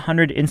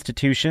 1,300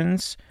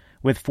 institutions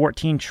with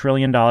 $14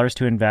 trillion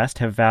to invest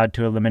have vowed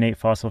to eliminate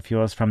fossil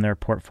fuels from their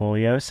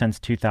portfolios since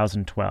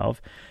 2012.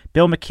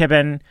 Bill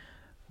McKibben,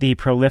 the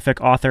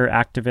prolific author,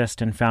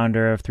 activist, and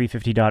founder of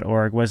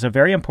 350.org, was a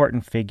very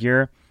important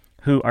figure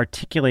who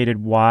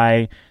articulated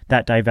why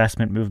that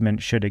divestment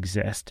movement should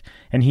exist.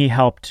 And he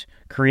helped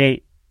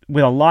create,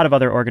 with a lot of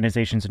other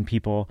organizations and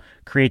people,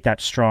 create that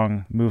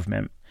strong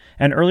movement.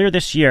 And earlier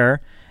this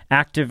year,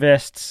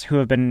 activists who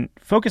have been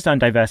focused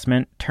on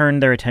divestment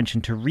turned their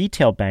attention to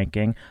retail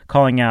banking,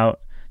 calling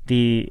out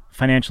the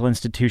financial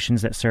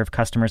institutions that serve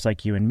customers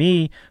like you and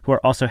me, who are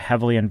also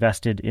heavily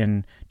invested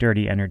in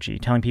dirty energy,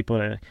 telling people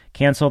to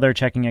cancel their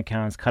checking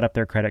accounts, cut up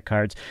their credit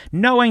cards,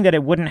 knowing that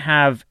it wouldn't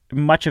have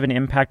much of an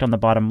impact on the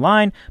bottom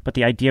line, but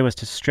the idea was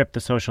to strip the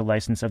social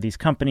license of these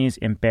companies,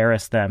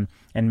 embarrass them,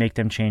 and make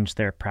them change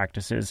their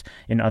practices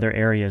in other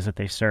areas that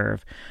they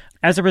serve.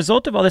 As a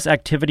result of all this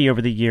activity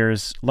over the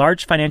years,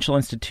 large financial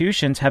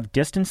institutions have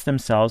distanced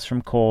themselves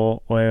from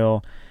coal,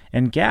 oil,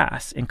 and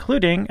gas,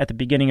 including, at the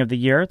beginning of the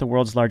year, the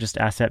world's largest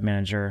asset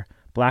manager,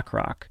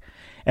 BlackRock.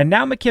 And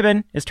now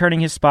McKibben is turning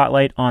his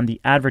spotlight on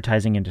the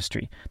advertising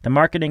industry, the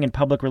marketing and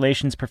public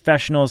relations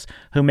professionals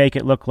who make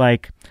it look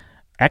like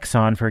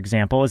Exxon, for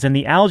example, is in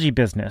the algae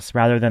business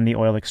rather than the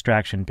oil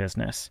extraction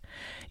business.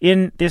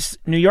 In this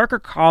New Yorker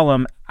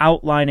column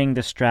outlining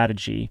the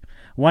strategy,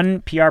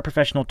 one PR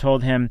professional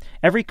told him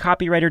every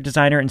copywriter,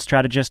 designer, and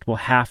strategist will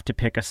have to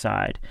pick a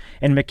side.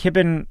 And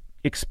McKibben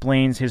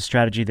explains his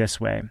strategy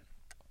this way.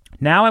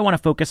 Now I want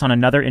to focus on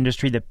another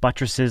industry that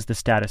buttresses the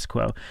status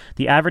quo,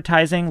 the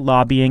advertising,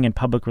 lobbying, and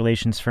public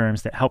relations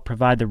firms that help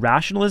provide the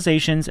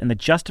rationalizations and the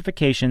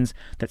justifications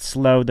that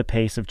slow the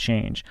pace of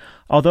change.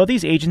 Although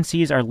these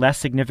agencies are less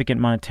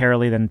significant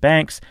monetarily than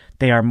banks,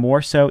 they are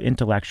more so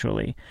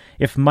intellectually.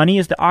 If money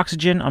is the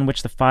oxygen on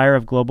which the fire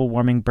of global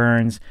warming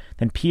burns,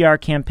 then PR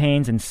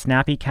campaigns and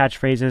snappy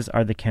catchphrases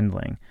are the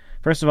kindling.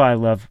 First of all, I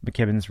love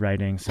McKibben's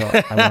writing, so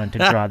I wanted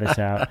to draw this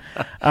out.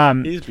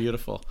 He's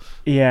beautiful.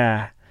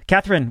 Yeah.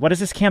 Catherine, what is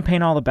this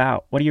campaign all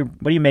about? What do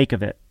you make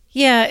of it?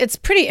 Yeah, it's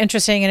pretty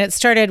interesting. And it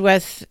started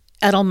with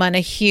Edelman, a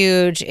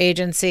huge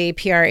agency,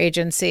 PR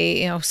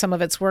agency, some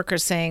of its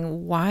workers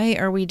saying, why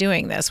are we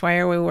doing this? Why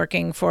are we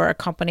working for a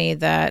company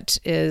that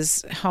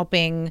is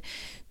helping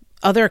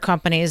other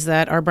companies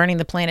that are burning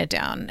the planet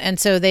down? And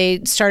so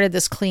they started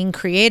this Clean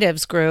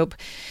Creatives group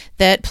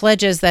that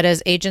pledges that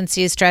as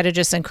agencies,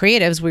 strategists, and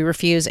creatives, we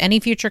refuse any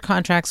future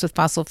contracts with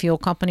fossil fuel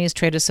companies,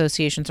 trade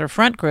associations, or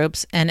front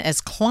groups. And as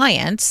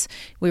clients,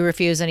 we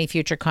refuse any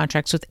future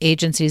contracts with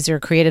agencies or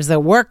creatives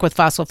that work with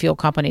fossil fuel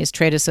companies,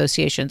 trade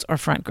associations, or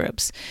front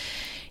groups.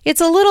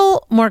 It's a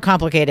little more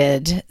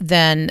complicated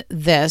than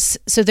this.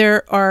 So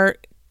there are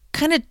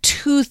kind of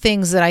two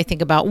things that I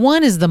think about.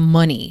 One is the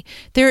money.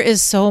 There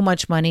is so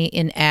much money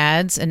in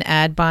ads and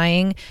ad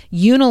buying.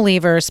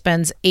 Unilever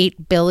spends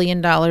 $8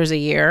 billion a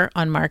year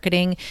on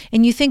marketing.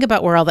 And you think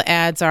about where all the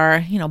ads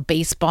are,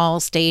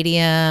 baseball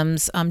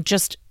stadiums,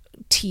 just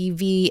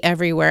TV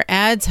everywhere.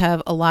 Ads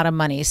have a lot of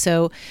money.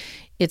 So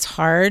it's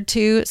hard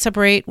to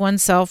separate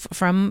oneself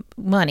from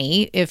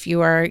money if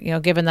you are,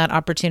 given that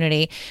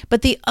opportunity.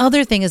 But the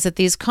other thing is that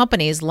these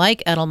companies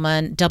like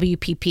Edelman,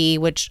 WPP,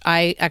 which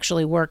I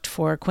actually worked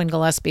for, Quinn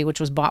Gillespie, which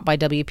was bought by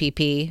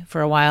WPP for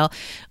a while,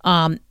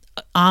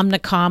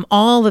 Omnicom,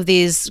 all of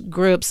these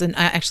groups, and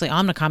actually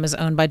Omnicom is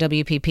owned by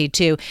WPP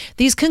too.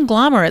 These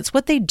conglomerates,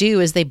 what they do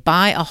is they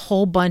buy a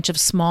whole bunch of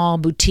small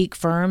boutique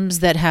firms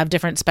that have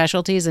different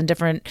specialties and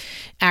different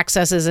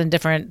accesses and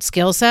different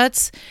skill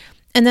sets.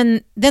 And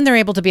then they're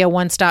able to be a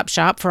one-stop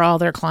shop for all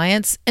their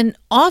clients. And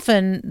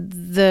often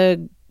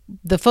the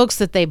folks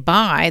that they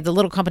buy, the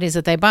little companies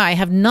that they buy,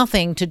 have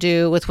nothing to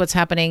do with what's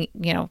happening,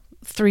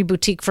 3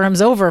 boutique firms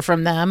over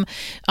from them,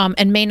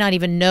 and may not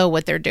even know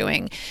what they're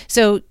doing.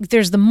 So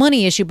there's the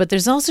money issue, but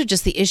there's also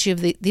just the issue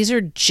of these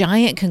are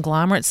giant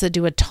conglomerates that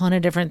do a ton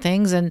of different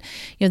things. And,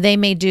 they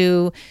may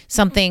do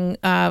something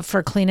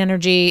for clean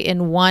energy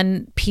in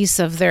one piece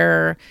of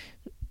their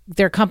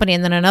company,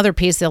 and then another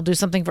piece they'll do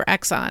something for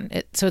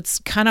Exxon. So it's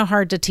kind of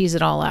hard to tease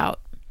it all out.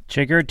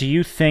 Jigar, do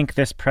you think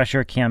this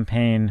pressure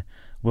campaign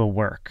will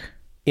work?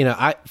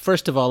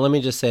 First of all, let me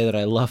just say that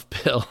I love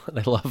Bill and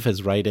I love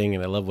his writing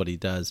and I love what he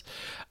does.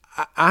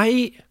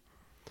 I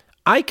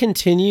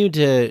continue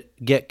to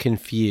get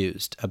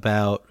confused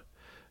about,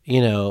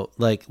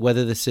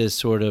 whether this is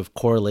sort of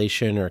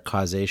correlation or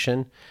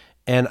causation.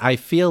 And I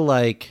feel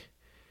like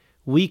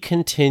we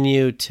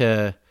continue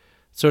to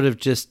sort of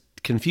just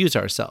confuse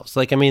ourselves.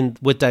 With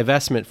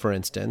divestment, for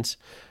instance,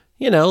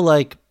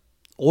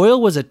 oil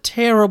was a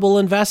terrible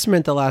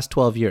investment the last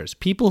 12 years.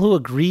 People who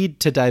agreed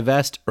to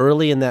divest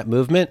early in that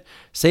movement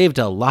saved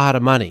a lot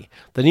of money.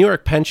 The New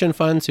York pension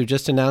funds, who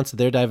just announced that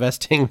they're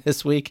divesting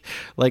this week,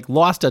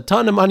 lost a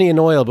ton of money in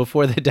oil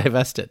before they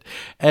divested.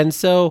 And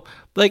so,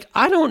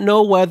 I don't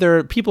know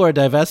whether people are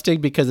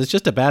divesting because it's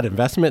just a bad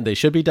investment, they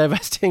should be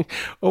divesting,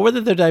 or whether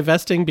they're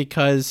divesting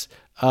because,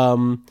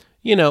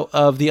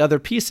 of the other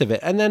piece of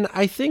it. And then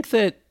I think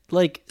that,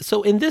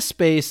 so in this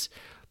space,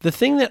 the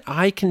thing that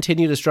I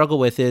continue to struggle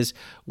with is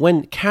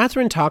when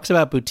Catherine talks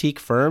about boutique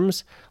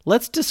firms,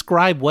 let's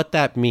describe what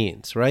that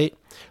means, right?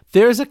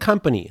 There's a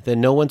company that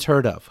no one's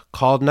heard of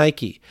called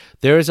Nike.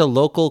 There's a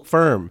local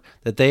firm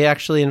that they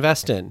actually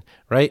invest in,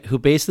 right? Who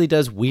basically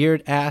does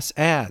weird ass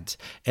ads.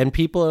 And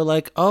people are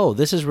like, oh,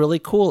 this is really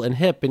cool and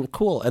hip and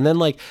cool. And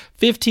then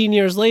 15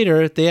 years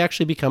later, they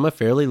actually become a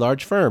fairly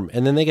large firm.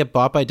 And then they get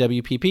bought by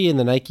WPP and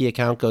the Nike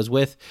account goes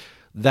with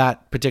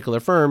that particular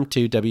firm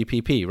to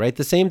WPP, right?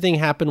 The same thing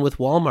happened with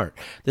Walmart.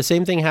 The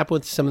same thing happened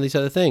with some of these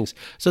other things.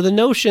 So the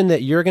notion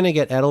that you're going to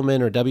get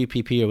Edelman or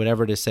WPP or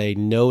whatever to say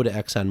no to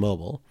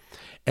ExxonMobil,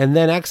 and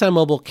then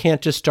ExxonMobil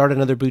can't just start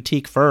another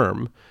boutique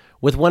firm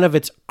with one of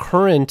its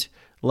current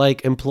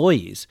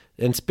employees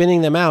and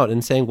spinning them out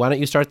and saying, why don't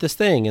you start this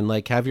thing and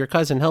have your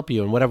cousin help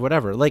you and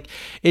whatever.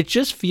 It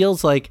just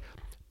feels like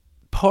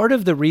part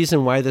of the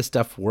reason why this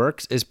stuff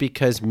works is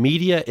because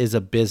media is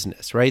a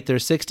business, right?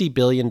 There's $60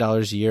 billion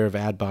a year of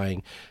ad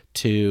buying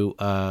to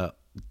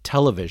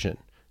television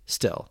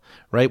still,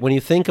 right? When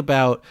you think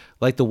about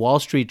like the Wall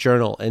Street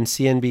Journal and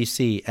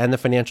CNBC and the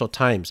Financial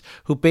Times,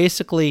 who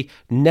basically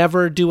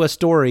never do a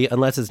story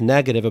unless it's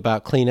negative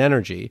about clean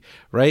energy,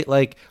 right?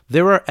 Like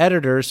there are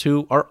editors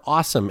who are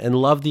awesome and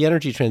love the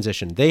energy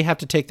transition. They have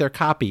to take their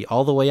copy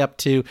all the way up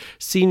to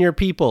senior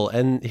people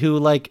and who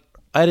like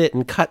edit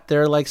and cut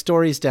their like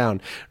stories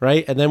down,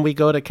 right? And then we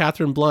go to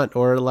Catherine Blunt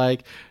or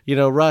like,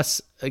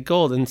 Russ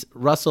Gold and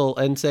Russell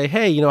and say,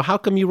 hey, how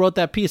come you wrote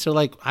that piece? Or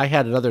like, I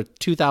had another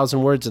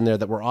 2,000 words in there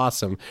that were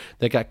awesome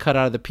that got cut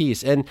out of the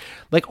piece. And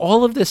like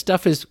all of this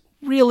stuff is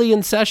really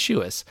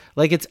incestuous.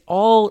 Like it's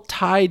all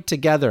tied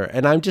together.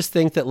 And I just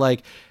think that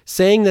like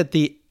saying that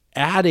the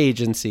ad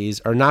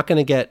agencies are not going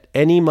to get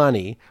any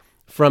money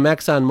from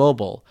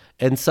ExxonMobil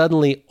and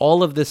suddenly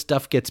all of this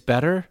stuff gets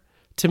better,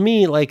 to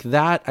me, like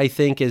that, I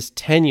think is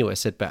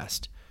tenuous at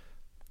best.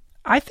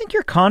 I think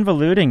you're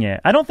convoluting it.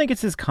 I don't think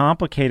it's as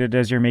complicated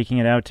as you're making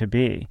it out to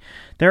be.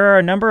 There are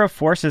a number of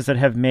forces that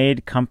have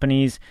made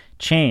companies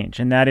change,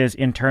 and that is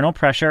internal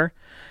pressure.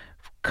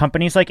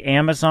 Companies like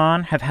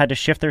Amazon have had to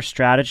shift their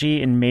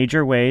strategy in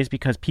major ways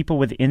because people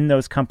within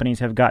those companies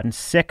have gotten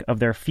sick of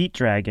their feet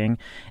dragging,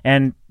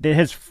 and it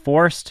has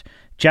forced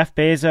Jeff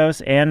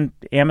Bezos and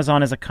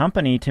Amazon as a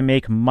company to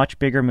make much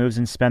bigger moves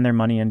and spend their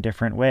money in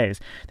different ways.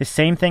 The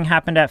same thing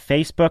happened at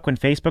Facebook when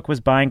Facebook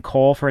was buying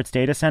coal for its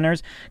data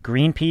centers.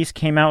 Greenpeace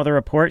came out with a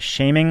report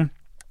shaming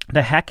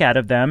the heck out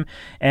of them,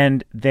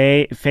 and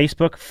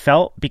Facebook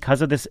felt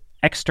because of this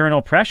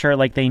external pressure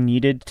like they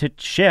needed to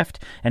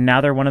shift, and now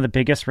they're one of the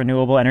biggest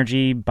renewable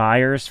energy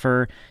buyers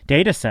for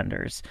data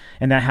centers.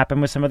 And that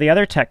happened with some of the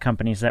other tech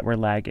companies that were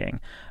lagging.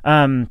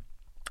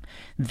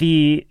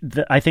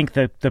 I think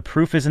the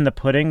proof is in the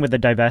pudding with the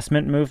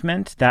divestment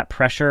movement. That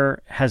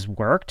pressure has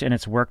worked, and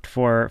it's worked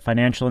for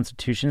financial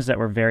institutions that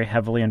were very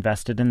heavily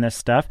invested in this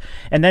stuff.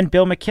 And then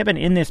Bill McKibben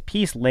in this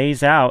piece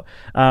lays out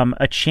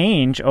a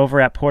change over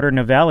at Porter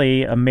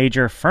Novelli, a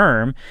major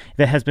firm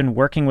that has been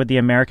working with the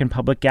American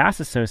Public Gas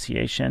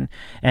Association.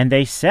 And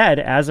they said,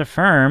 as a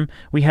firm,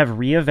 we have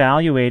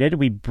reevaluated,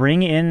 we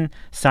bring in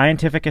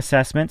scientific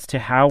assessments to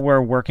how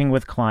we're working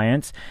with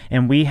clients,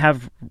 and we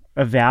have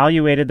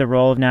evaluated the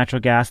role of natural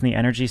gas in the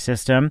energy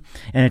system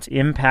and its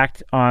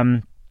impact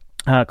on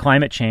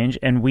climate change,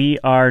 and we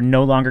are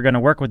no longer going to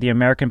work with the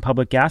American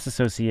Public Gas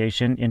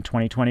Association in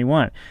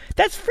 2021.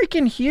 That's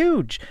freaking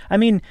huge. I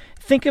mean,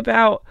 think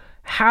about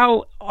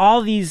how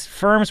all these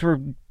firms were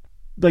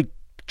like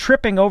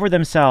tripping over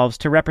themselves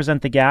to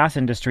represent the gas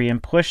industry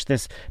and push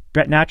this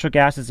natural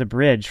gas as a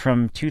bridge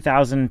from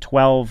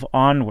 2012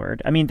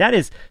 onward. I mean, that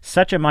is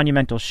such a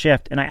monumental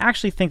shift, and I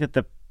actually think that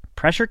the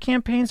pressure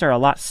campaigns are a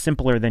lot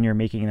simpler than you're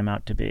making them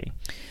out to be.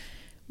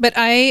 But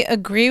I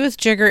agree with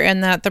Jigger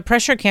in that the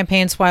pressure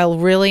campaigns, while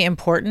really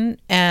important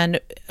and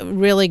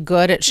really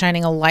good at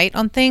shining a light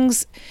on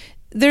things,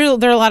 there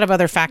are a lot of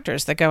other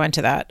factors that go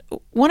into that.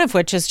 One of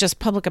which is just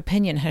public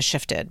opinion has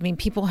shifted. I mean,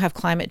 people have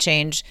climate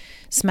change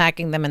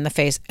smacking them in the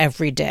face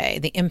every day.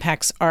 The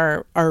impacts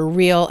are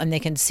real and they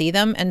can see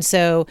them. And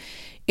so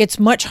it's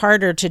much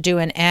harder to do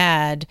an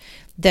ad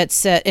that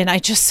said, and I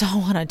just saw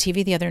one on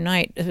TV the other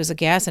night. It was a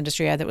gas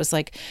industry ad that was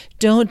like,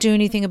 don't do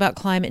anything about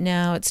climate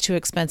now. It's too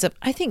expensive.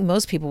 I think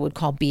most people would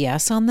call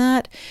BS on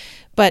that.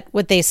 But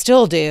what they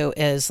still do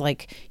is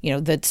like,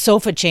 the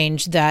sofa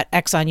change that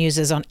Exxon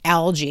uses on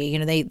algae.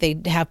 They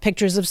have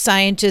pictures of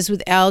scientists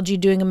with algae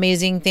doing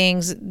amazing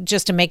things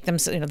just to make them,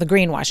 the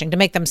greenwashing, to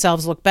make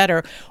themselves look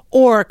better,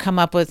 or come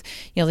up with,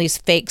 these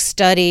fake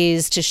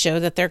studies to show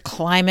that they're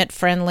climate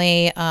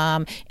friendly,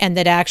 and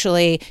that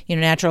actually,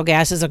 natural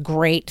gas is a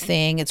great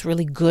thing. It's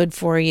really good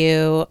for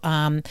you.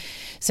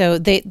 So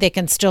they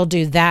can still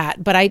do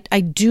that. But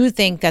I do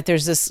think that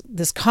there's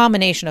this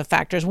combination of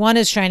factors. One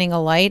is shining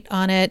a light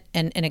on it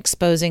and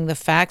exposing the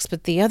facts.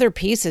 But the other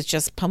piece is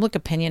just public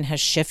opinion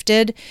has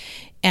shifted,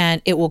 and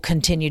it will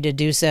continue to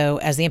do so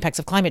as the impacts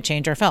of climate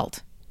change are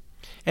felt.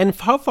 And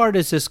how far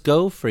does this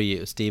go for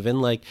you,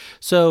 Stephen?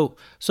 So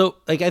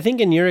I think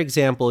in your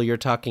example, you're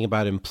talking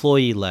about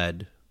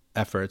employee-led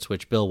efforts,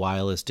 which Bill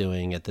Weil is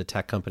doing at the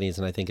tech companies,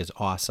 and I think is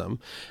awesome.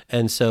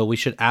 And so we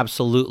should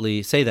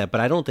absolutely say that. But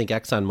I don't think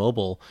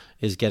ExxonMobil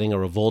is getting a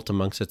revolt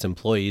amongst its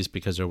employees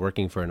because they're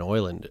working for an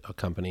oil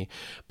company.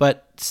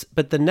 But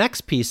the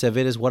next piece of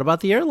it is, what about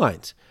the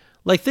airlines?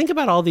 Like, think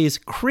about all these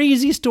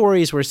crazy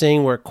stories we're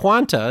seeing where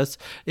Qantas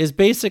is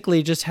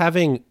basically just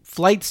having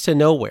flights to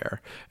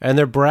nowhere. And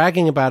they're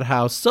bragging about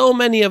how so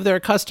many of their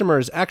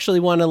customers actually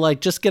want to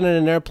just get in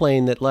an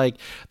airplane that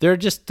they're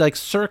just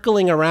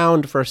circling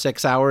around for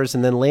 6 hours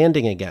and then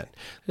landing again.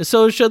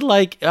 So should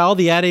all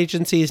the ad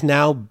agencies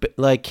now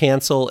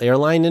cancel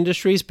airline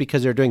industries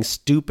because they're doing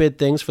stupid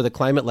things for the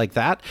climate like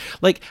that?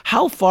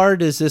 How far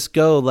does this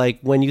go?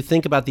 When you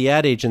think about the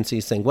ad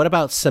agencies thing, what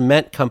about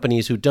cement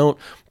companies who don't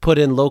put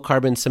in low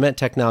carbon cement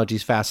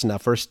technologies fast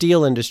enough, or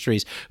steel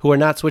industries who are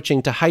not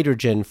switching to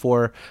hydrogen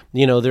for,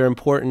 their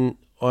important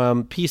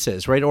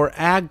pieces, right? Or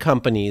ag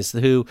companies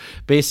who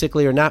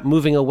basically are not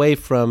moving away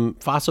from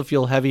fossil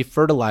fuel heavy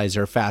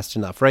fertilizer fast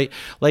enough, right?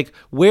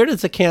 Where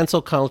does the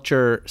cancel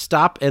culture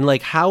stop?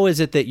 And how is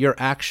it that you're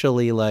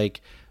actually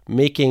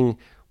making,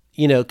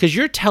 because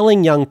you're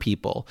telling young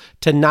people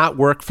to not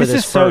work for this firm.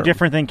 This is so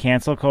different than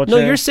cancel culture. No,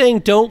 you're saying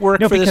don't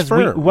work for this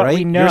firm, right?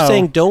 We know, you're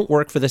saying don't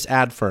work for this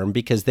ad firm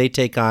because they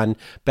take on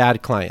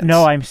bad clients.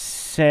 No, I'm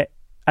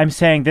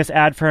saying this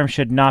ad firm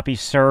should not be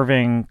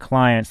serving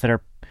clients that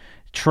are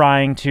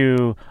trying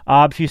to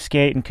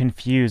obfuscate and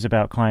confuse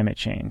about climate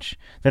change,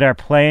 that are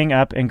playing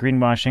up and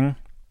greenwashing.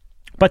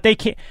 But they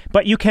can't.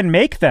 But you can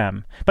make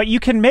them.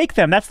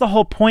 That's the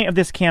whole point of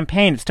this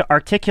campaign. It's to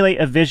articulate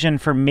a vision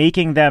for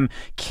making them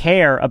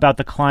care about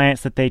the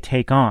clients that they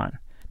take on.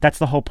 That's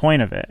the whole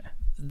point of it.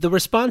 The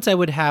response I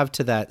would have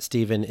to that,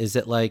 Stephen, is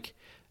that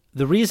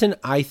the reason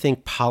I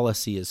think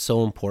policy is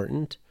so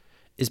important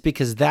is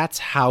because that's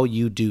how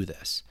you do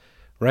this,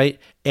 right?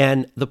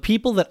 And the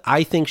people that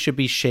I think should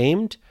be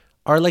shamed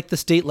are like the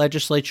state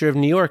legislature of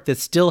New York that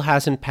still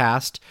hasn't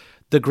passed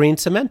the green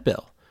cement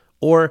bill.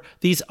 Or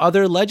these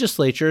other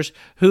legislatures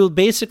who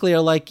basically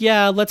are like,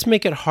 yeah, let's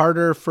make it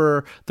harder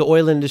for the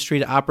oil industry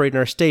to operate in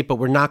our state, but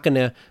we're not going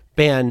to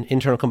ban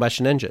internal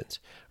combustion engines,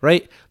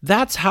 right?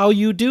 That's how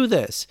you do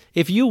this.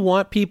 If you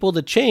want people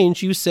to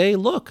change, you say,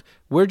 look,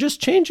 we're just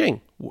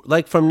changing.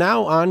 Like from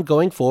now on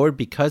going forward,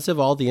 because of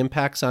all the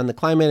impacts on the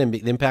climate and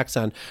the impacts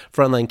on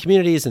frontline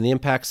communities and the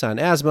impacts on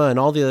asthma and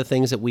all the other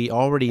things that we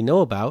already know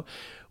about,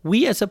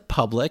 we as a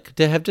public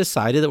have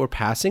decided that we're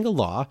passing a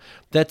law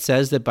that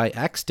says that by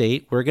X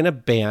date, we're going to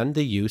ban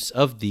the use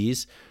of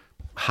these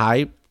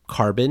high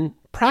carbon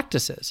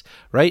practices,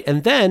 right?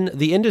 And then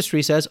the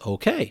industry says,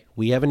 okay,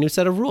 we have a new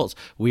set of rules.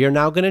 We are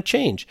now going to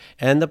change.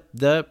 And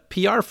the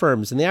PR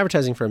firms and the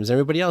advertising firms, and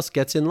everybody else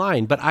gets in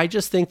line. But I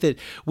just think that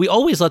we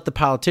always let the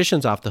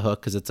politicians off the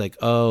hook because it's like,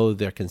 oh,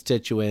 they're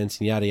constituents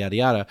and yada, yada,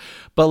 yada.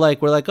 But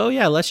we're like, oh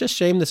yeah, let's just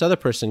shame this other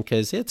person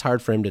because it's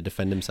hard for him to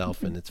defend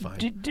himself and it's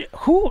fine.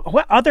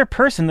 What other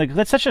person?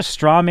 That's such a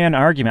straw man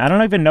argument. I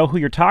don't even know who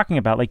you're talking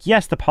about.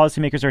 Yes, the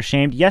policymakers are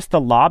shamed. Yes,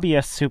 the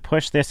lobbyists who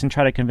push this and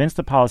try to convince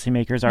the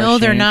policymakers are shamed. No,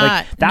 they're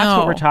not. That's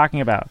what we're talking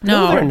about.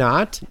 No, they're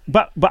not.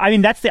 But I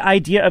mean, that's the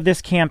idea of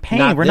this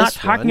campaign. We're not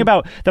talking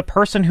about the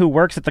person who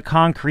works at the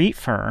concrete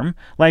firm.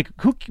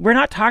 We're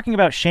not talking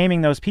about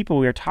shaming those people.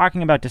 We are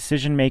talking about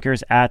decision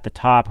makers at the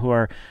top who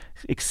are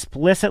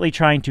explicitly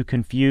trying to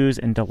confuse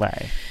and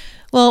delay.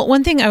 Well,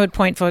 one thing I would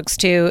point folks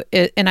to,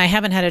 and I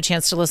haven't had a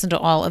chance to listen to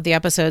all of the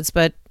episodes,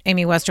 but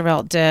Amy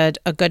Westervelt did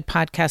a good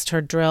podcast, her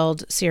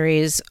Drilled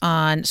series,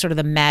 on sort of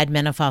the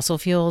madmen of fossil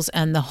fuels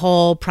and the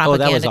whole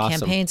propaganda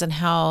campaigns and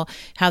how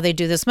they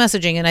do this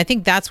messaging. And I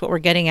think that's what we're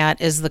getting at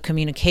is the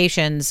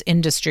communications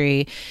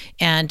industry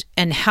and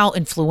how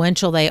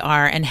influential they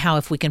are and how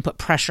if we can put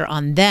pressure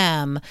on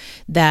them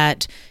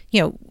that,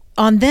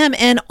 on them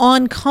and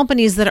on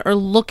companies that are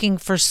looking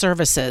for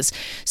services.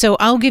 So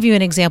I'll give you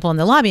an example in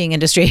the lobbying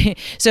industry.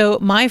 So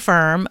my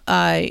firm,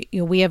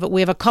 we have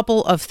a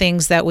couple of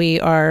things that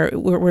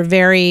we're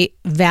very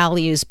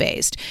values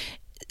based.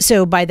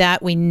 So by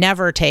that, we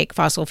never take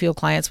fossil fuel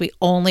clients. We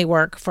only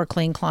work for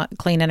clean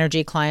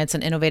energy clients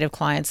and innovative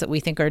clients that we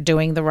think are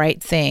doing the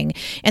right thing.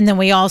 And then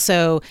we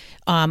also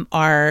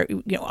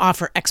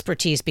offer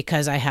expertise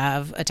because I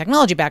have a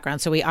technology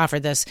background. So we offer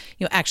this,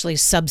 actually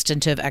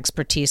substantive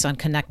expertise on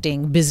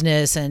connecting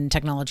business and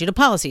technology to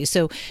policy.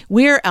 So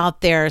we're out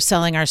there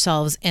selling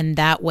ourselves in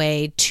that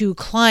way to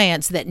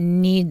clients that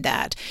need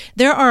that.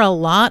 There are a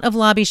lot of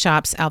lobby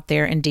shops out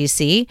there in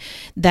DC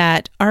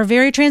that are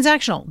very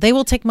transactional. They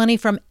will take money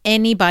from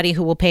anybody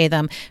who will pay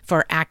them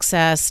for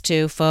access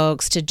to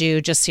folks, to do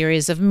just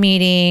series of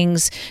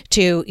meetings,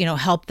 to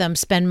help them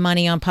spend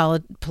money on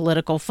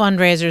political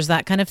fundraisers,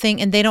 that kind of thing,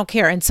 and they don't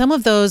care. And some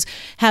of those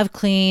have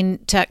clean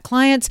tech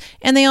clients,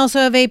 and they also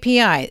have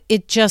API.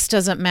 It just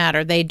doesn't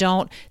matter. They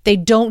don't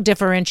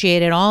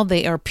differentiate at all.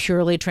 They are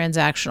purely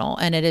transactional,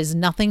 and it is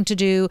nothing to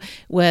do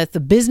with the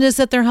business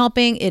that they're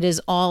helping. It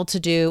is all to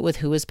do with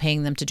who is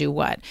paying them to do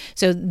what.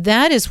 So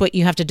that is what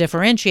you have to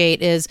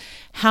differentiate: is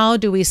how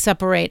do we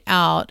separate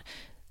out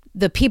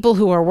the people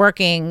who are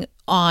working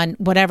on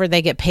whatever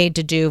they get paid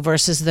to do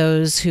versus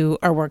those who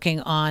are working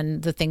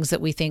on the things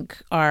that we think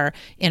are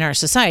in our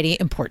society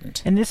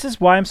important. And this is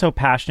why I'm so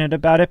passionate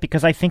about it,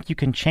 because I think you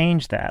can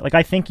change that.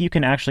 I think you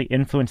can actually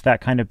influence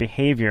that kind of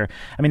behavior.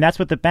 I mean, that's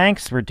what the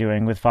banks were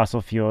doing with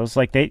fossil fuels.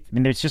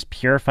 There's just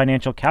pure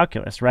financial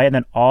calculus, right? And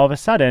then all of a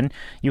sudden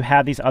you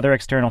have these other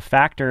external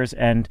factors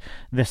and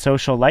the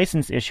social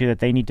license issue that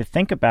they need to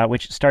think about,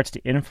 which starts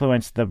to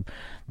influence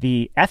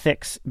the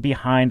ethics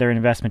behind their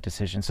investment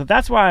decisions. So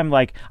that's why I'm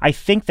I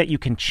think that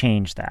you can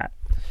change that.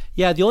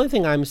 Yeah, the only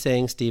thing I'm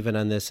saying, Stephen,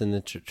 on this in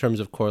the terms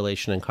of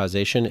correlation and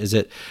causation is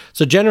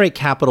so Generate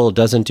Capital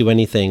doesn't do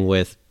anything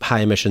with high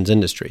emissions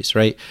industries,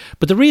 right?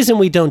 But the reason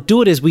we don't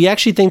do it is we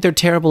actually think they're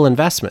terrible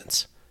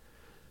investments.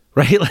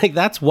 right? Like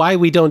that's why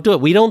we don't do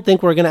it. We don't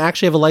think we're going to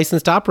actually have a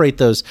license to operate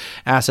those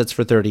assets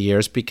for 30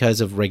 years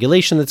because of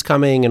regulation that's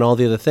coming and all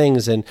the other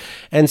things. And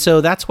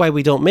so that's why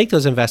we don't make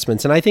those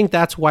investments. And I think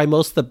that's why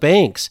most of the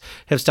banks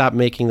have stopped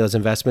making those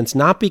investments,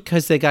 not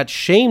because they got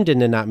shamed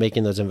into not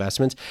making those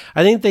investments.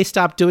 I think they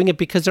stopped doing it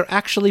because they're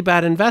actually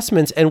bad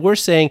investments. And we're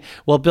saying,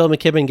 well, Bill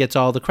McKibben gets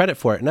all the credit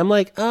for it. And I'm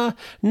like,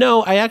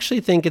 no, I actually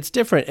think it's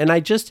different. And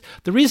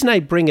the reason I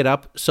bring it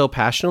up so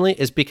passionately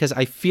is because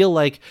I feel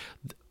like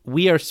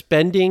we are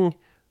spending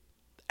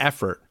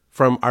effort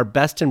from our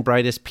best and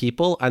brightest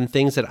people on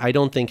things that I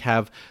don't think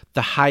have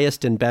the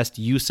highest and best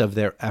use of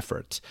their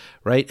efforts,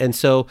 right? And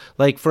so,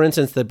 like, for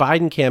instance, the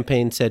Biden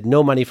campaign said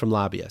no money from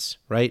lobbyists,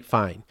 right?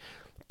 Fine.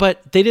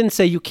 But they didn't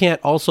say you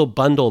can't also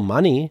bundle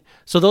money.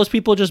 So those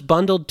people just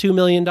bundled $2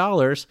 million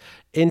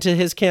into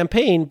his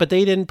campaign, but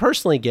they didn't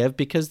personally give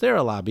because they're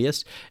a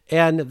lobbyist,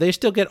 and they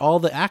still get all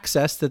the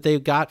access that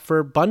they've got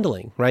for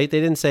bundling, right?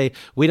 They didn't say,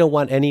 we don't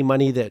want any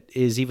money that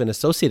is even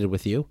associated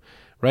with you,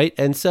 right?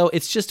 And so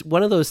it's just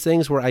one of those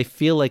things where I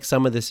feel like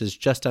some of this is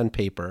just on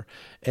paper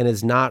and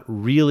is not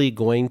really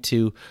going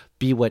to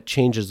be what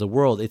changes the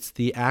world. It's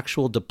the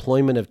actual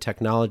deployment of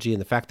technology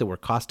and the fact that we're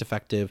cost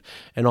effective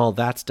and all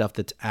that stuff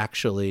that's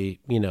actually,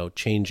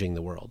 changing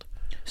the world.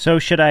 So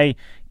should I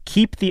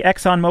keep the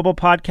ExxonMobil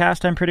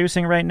podcast I'm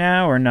producing right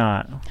now or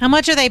not? How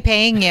much are they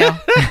paying you?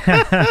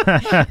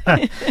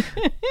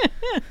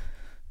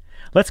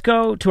 Let's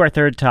go to our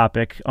third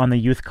topic on the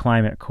Youth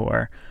Climate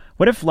Corps.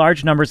 What if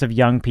large numbers of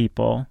young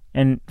people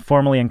and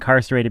formerly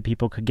incarcerated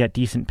people could get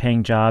decent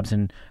paying jobs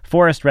in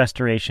forest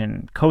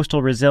restoration,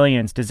 coastal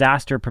resilience,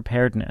 disaster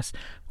preparedness?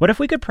 What if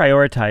we could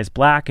prioritize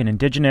Black and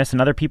Indigenous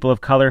and other people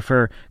of color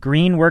for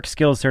green work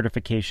skills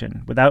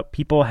certification without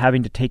people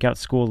having to take out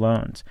school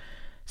loans?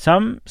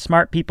 Some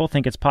smart people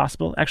think it's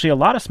possible. Actually, a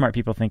lot of smart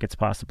people think it's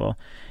possible.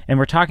 And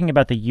we're talking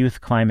about the Youth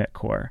Climate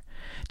Corps.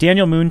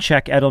 Daniel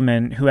Mooncheck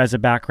Edelman, who has a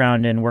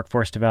background in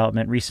workforce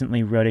development,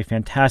 recently wrote a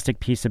fantastic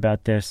piece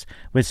about this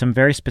with some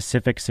very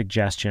specific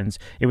suggestions.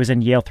 It was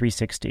in Yale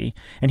 360.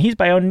 And he's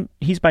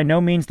by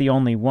no means the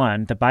only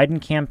one. The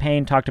Biden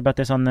campaign talked about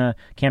this on the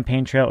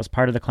campaign trail. It was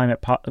part of the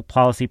climate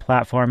policy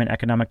platform and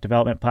economic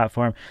development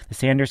platform. The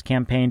Sanders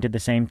campaign did the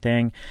same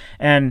thing.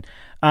 And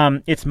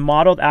it's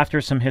modeled after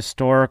some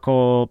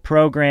historical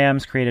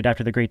programs created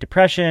after the Great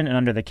Depression and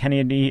under the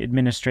Kennedy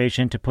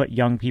administration to put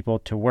young people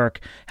to work,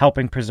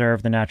 helping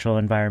preserve the natural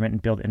environment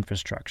and build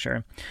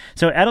infrastructure.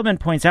 So Edelman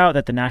points out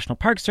that the National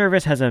Park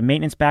Service has a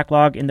maintenance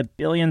backlog in the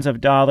billions of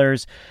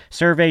dollars.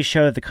 Surveys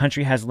show that the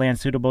country has land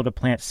suitable to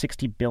plant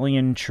 60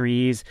 billion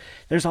trees.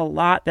 There's a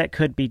lot that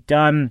could be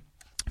done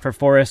for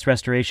forest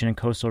restoration and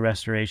coastal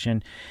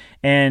restoration.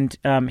 And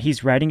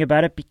he's writing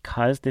about it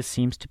because this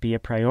seems to be a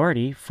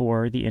priority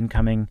for the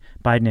incoming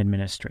Biden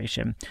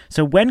administration.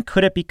 So when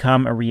could it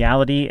become a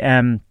reality,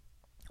 and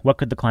what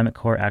could the Climate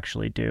Corps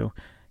actually do?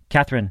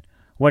 Catherine,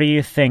 what do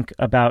you think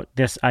about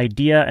this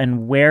idea,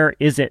 and where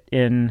is it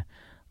in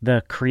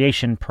the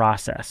creation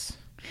process?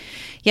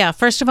 Yeah,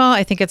 first of all,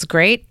 I think it's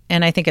great,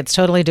 and I think it's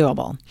totally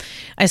doable.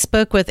 I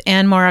spoke with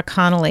Ann Mara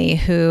Connolly,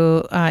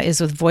 who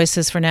is with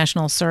Voices for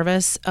National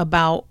Service,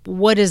 about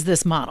what is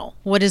this model?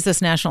 What is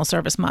this national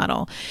service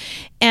model?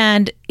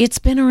 And it's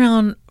been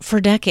around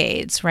for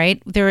decades,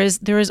 right? There is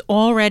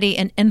already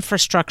an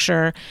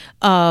infrastructure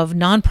of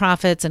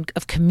nonprofits and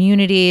of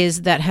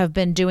communities that have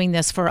been doing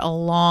this for a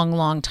long,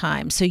 long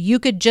time. So you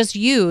could just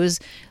use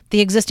the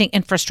existing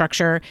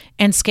infrastructure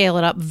and scale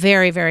it up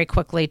very, very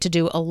quickly to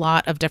do a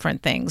lot of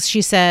different things.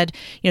 She said,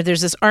 there's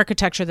this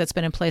architecture that's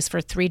been in place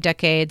for 3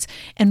 decades.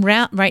 And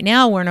right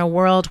now we're in a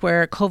world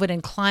where COVID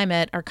and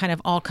climate are kind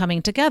of all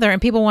coming together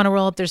and people want to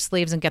roll up their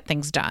sleeves and get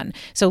things done.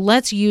 So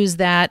let's use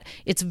that.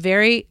 It's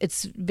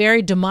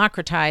very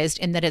democratized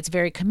in that it's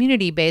very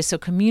community-based. So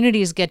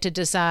communities get to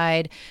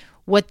decide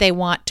what they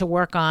want to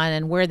work on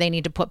and where they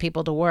need to put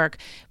people to work.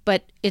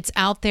 But it's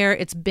out there.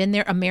 It's been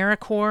there.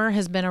 AmeriCorps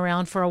has been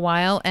around for a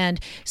while.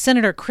 And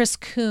Senator Chris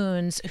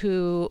Coons,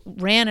 who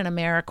ran an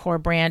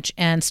AmeriCorps branch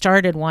and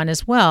started one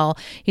as well,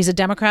 he's a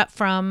Democrat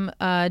from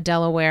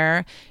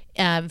Delaware,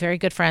 very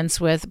good friends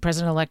with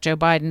President-elect Joe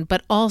Biden,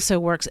 but also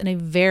works in a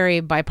very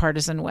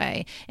bipartisan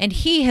way. And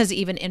he has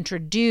even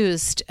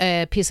introduced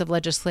a piece of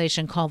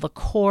legislation called the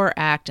CORE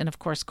Act. And of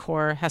course,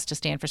 CORE has to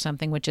stand for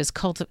something, which is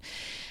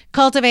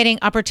cultivating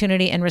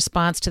opportunity in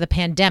response to the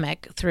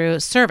pandemic through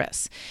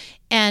service.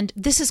 And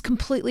this is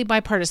completely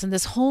bipartisan.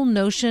 This whole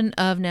notion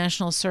of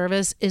national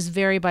service is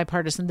very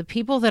bipartisan. The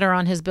people that are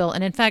on his bill,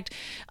 and in fact,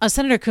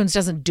 Senator Coons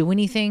doesn't do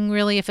anything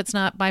really if it's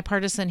not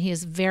bipartisan. He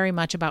is very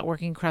much about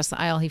working across the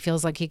aisle. He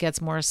feels like he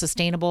gets more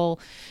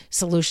sustainable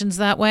solutions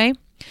that way.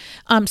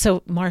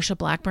 So Marsha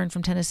Blackburn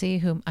from Tennessee,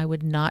 whom I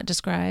would not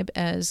describe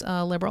as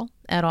liberal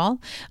at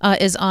all,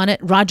 is on it.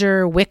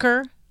 Roger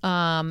Wicker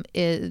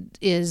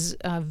is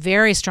a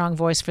very strong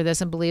voice for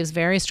this and believes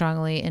very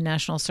strongly in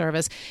national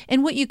service.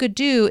 And what you could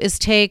do is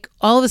take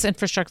all of this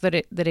infrastructure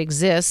that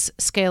exists,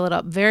 scale it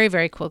up very,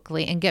 very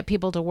quickly, and get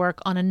people to work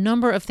on a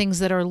number of things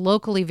that are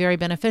locally very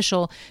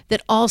beneficial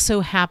that also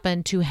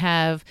happen to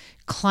have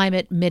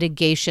climate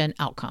mitigation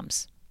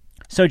outcomes.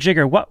 So,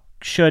 Jigar, what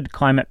should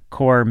Climate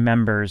Corps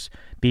members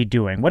be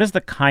doing? What is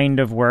the kind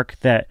of work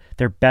that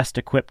they're best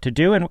equipped to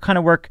do, and what kind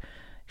of work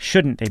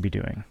shouldn't they be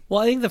doing? Well,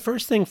 I think the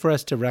first thing for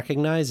us to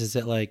recognize is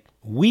that, like,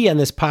 we on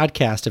this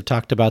podcast have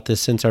talked about this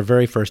since our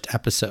very first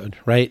episode,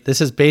 right? This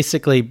is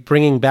basically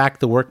bringing back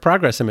the Work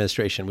Progress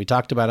Administration. We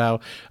talked about how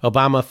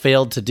Obama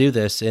failed to do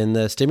this in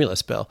the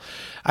stimulus bill.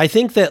 I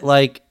think that,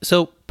 like,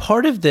 so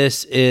part of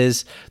this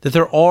is that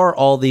there are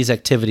all these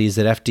activities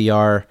that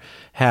FDR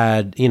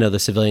had, you know, the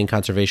Civilian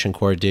Conservation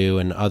Corps do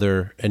and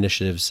other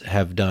initiatives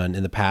have done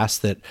in the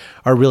past that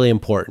are really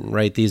important,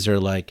 right? These are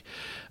like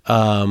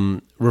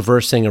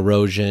reversing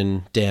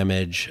erosion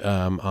damage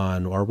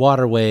on our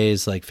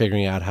waterways, like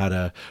figuring out how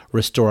to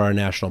restore our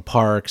national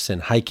parks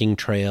and hiking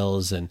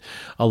trails and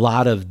a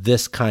lot of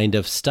this kind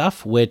of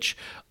stuff, which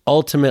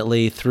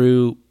ultimately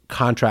through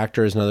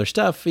contractors and other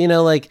stuff, you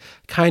know, like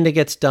kind of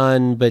gets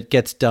done, but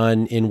gets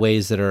done in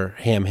ways that are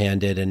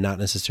ham-handed and not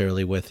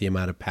necessarily with the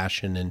amount of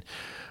passion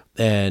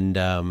and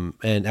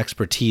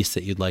expertise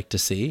that you'd like to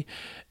see.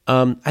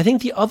 I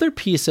think the other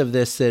piece of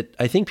this that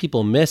I think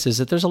people miss is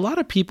that there's a lot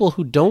of people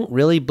who don't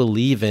really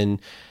believe in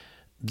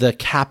the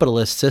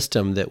capitalist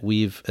system that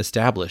we've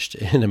established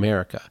in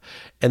America.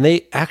 And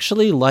they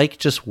actually like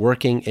just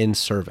working in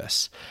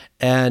service.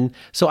 And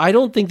so I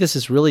don't think this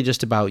is really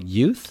just about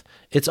youth.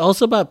 It's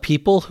also about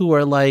people who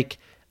are like,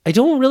 I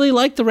don't really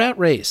like the rat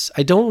race.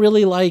 I don't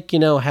really like, you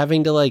know,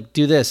 having to like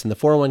do this and the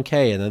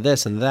 401k and the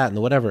this and that and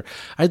the whatever.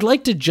 I'd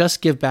like to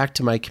just give back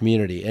to my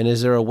community. And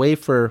is there a way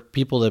for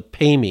people to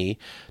pay me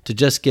to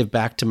just give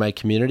back to my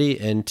community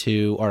and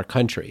to our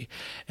country?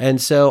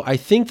 And so I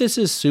think this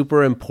is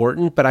super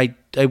important, but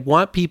I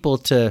want people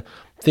to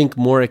think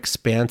more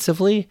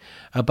expansively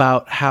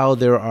about how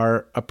there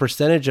are a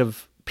percentage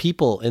of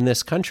people in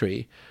this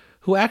country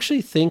who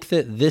actually think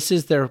that this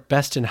is their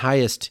best and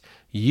highest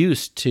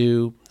use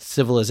to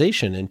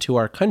civilization and to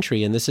our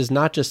country. And this is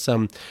not just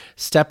some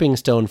stepping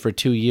stone for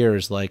 2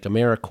 years like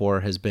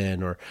AmeriCorps has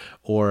been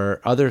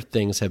or other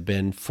things have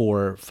been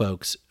for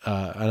folks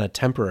on a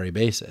temporary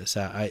basis.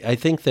 I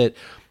think that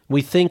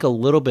we think a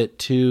little bit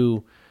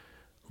too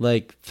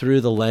like through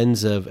the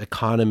lens of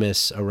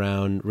economists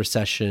around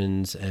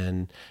recessions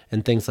and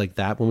things like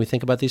that when we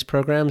think about these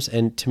programs.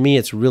 And to me,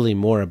 it's really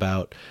more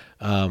about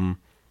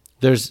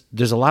there's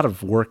a lot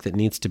of work that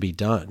needs to be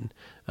done.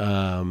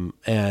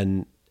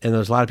 And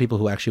there's a lot of people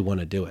who actually want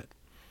to do it.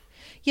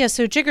 Yeah,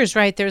 so Jigar's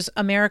right. There's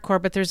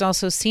AmeriCorps, but there's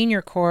also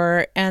Senior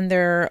Corps, and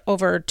there are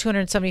over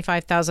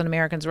 275,000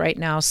 Americans right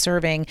now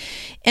serving.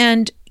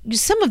 And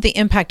some of the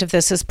impact of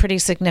this is pretty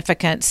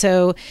significant.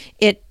 So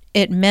it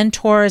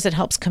mentors, it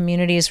helps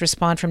communities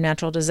respond from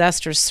natural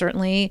disasters,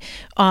 certainly.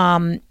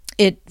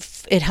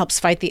 It helps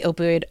fight the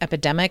opioid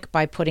epidemic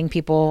by putting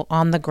people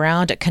on the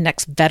ground. It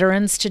connects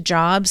veterans to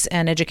jobs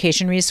and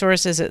education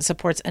resources. It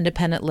supports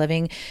independent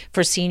living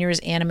for seniors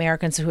and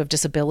Americans who have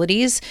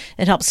disabilities.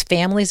 It helps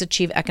families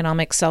achieve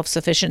economic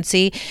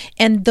self-sufficiency.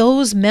 And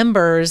those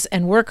members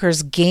and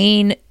workers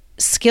gain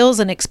skills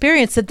and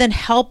experience that then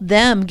help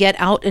them get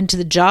out into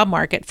the job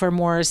market for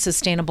more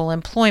sustainable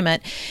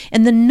employment.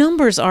 And the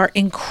numbers are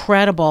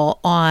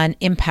incredible on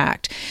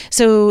impact.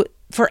 So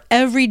for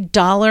every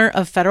dollar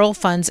of federal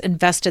funds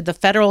invested, the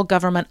federal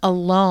government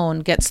alone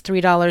gets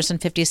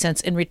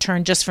 $3.50 in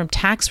return just from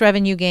tax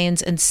revenue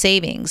gains and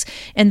savings.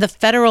 And the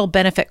federal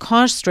benefit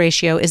cost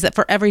ratio is that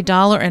for every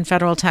dollar in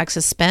federal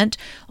taxes spent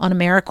on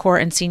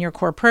AmeriCorps and Senior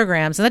Corps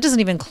programs, and that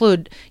doesn't even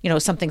include, you know,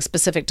 something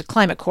specific to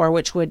Climate Corps,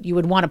 which you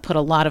would want to put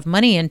a lot of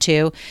money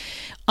into.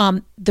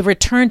 The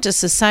return to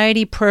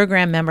society,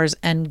 program members,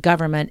 and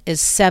government is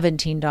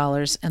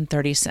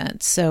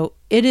 $17.30. So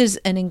it is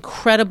an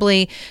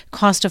incredibly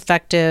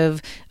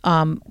cost-effective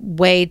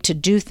way to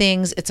do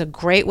things. It's a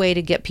great way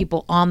to get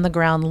people on the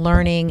ground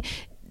learning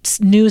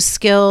new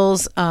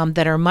skills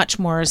that are much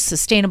more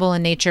sustainable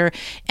in nature.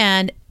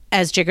 And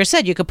as Jigar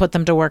said, you could put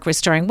them to work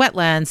restoring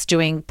wetlands,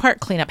 doing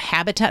park cleanup,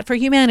 Habitat for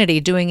Humanity,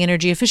 doing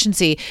energy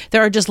efficiency.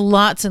 There are just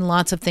lots and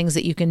lots of things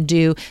that you can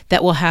do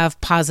that will have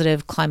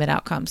positive climate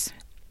outcomes.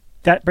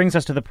 That brings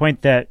us to the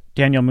point that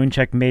Daniel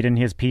Moonchek made in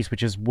his piece,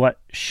 which is what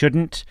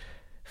shouldn't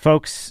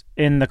folks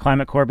in the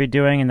Climate Corps be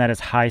doing, and that is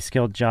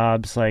high-skilled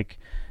jobs like,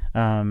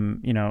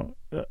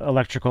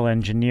 electrical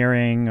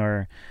engineering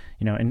or,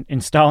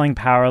 installing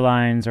power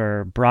lines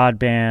or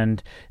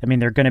broadband. I mean,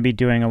 they're going to be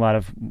doing a lot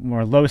of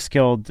more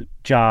low-skilled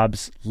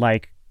jobs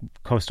like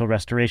coastal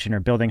restoration or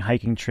building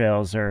hiking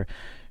trails or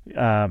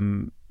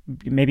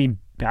maybe,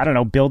 I don't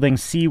know, building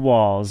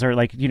seawalls or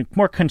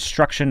more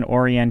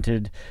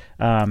construction-oriented.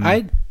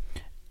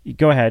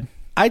 Go ahead.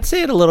 I'd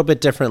say it a little bit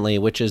differently,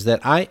 which is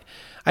that I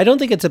don't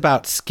think it's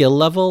about skill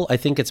level. I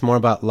think it's more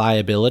about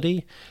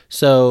liability.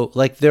 So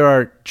there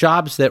are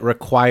jobs that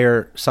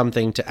require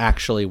something to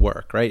actually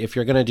work, right? If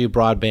you're going to do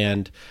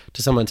broadband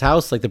to someone's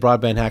house, the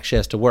broadband actually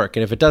has to work.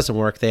 And if it doesn't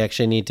work, they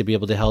actually need to be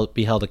able to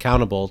be held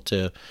accountable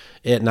to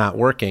it not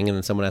working. And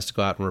then someone has to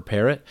go out and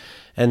repair it.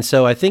 And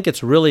so I think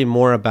it's really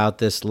more about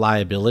this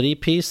liability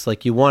piece.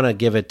 You want to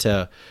give it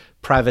to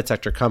private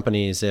sector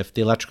companies, if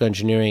the electrical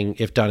engineering,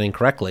 if done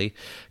incorrectly,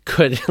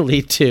 could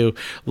lead to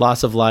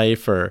loss of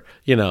life or,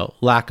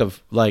 lack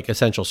of like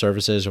essential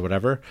services or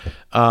whatever.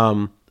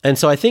 And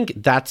so I think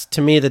that's,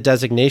 to me, the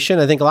designation.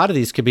 I think a lot of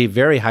these could be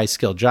very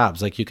high-skilled jobs.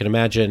 Like you can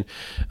imagine,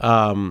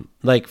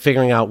 like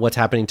figuring out what's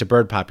happening to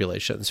bird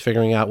populations,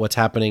 figuring out what's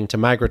happening to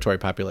migratory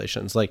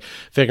populations, like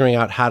figuring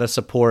out how to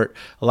support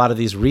a lot of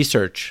these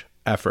research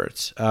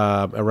efforts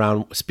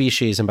around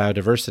species and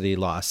biodiversity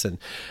loss. And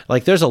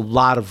like there's a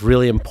lot of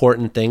really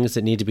important things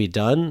that need to be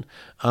done,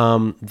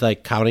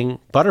 like counting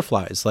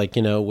butterflies, like,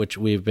 which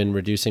we've been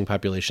reducing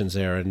populations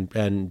there,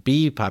 and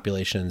bee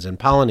populations and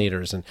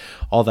pollinators and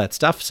all that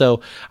stuff.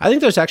 So I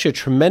think there's actually a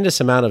tremendous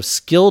amount of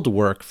skilled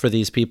work for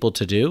these people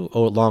to do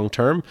long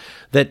term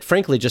that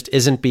frankly just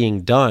isn't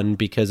being done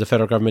because the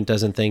federal government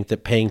doesn't think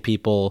that paying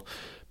people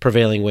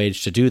prevailing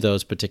wage to do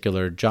those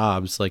particular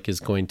jobs like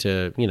is going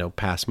to,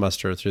 pass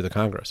muster through the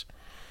Congress.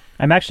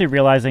 I'm actually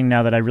realizing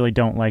now that I really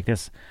don't like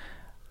this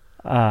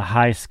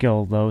high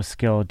skill, low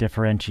skill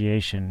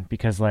differentiation,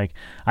 because like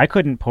I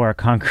couldn't pour a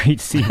concrete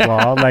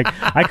seawall.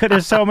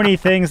 There's so many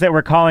things that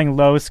we're calling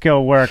low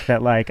skill work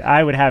that like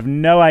I would have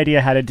no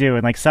idea how to do.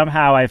 And like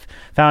somehow I've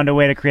found a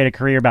way to create a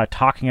career about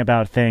talking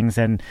about things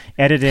and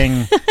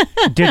editing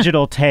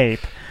digital tape.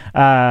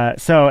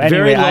 So anyway,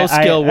 very low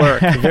skill work,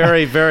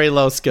 very, very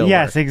low skill work.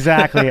 Yes,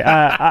 exactly.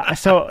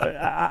 So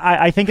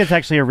I think it's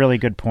actually a really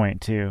good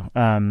point too.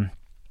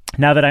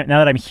 Now that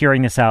I'm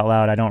hearing this out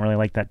loud, I don't really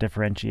like that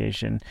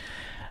differentiation.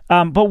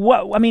 But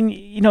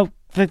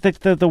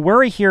the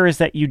worry here is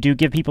that you do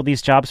give people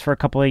these jobs for a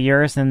couple of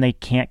years and they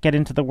can't get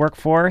into the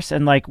workforce.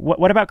 And like,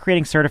 what about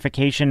creating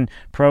certification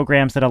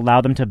programs that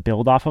allow them to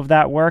build off of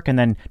that work and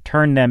then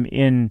turn them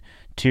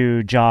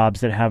into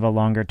jobs that have a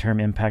longer term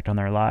impact on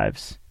their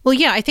lives? Well,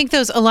 yeah, I think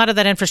a lot of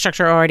that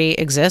infrastructure already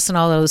exists, and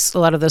a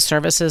lot of those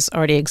services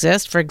already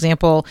exist. For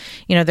example,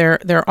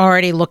 they're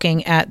already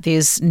looking at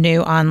these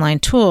new online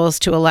tools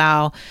to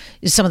allow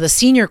some of the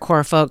senior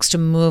core folks to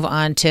move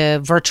on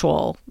to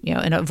virtual,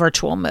 in a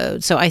virtual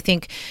mode. So I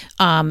think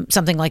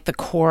something like the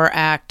CORE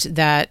Act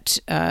that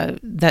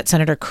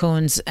Senator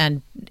Coons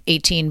and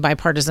 18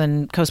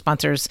 bipartisan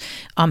co-sponsors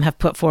have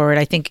put forward,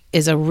 I think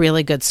is a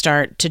really good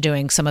start to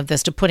doing some of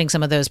this, to putting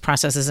some of those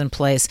processes in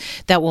place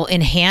that will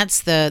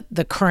enhance the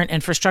current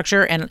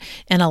infrastructure and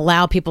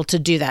allow people to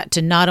do that,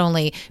 to not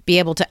only be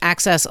able to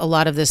access a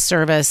lot of this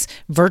service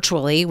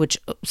virtually, which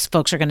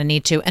folks are going to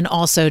need to, and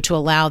also to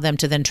allow them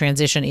to then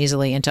transition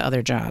easily into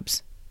other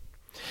jobs.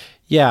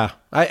 Yeah,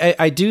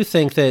 I do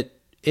think that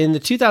in the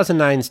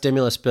 2009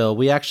 stimulus bill,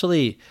 we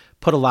actually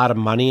put a lot of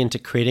money into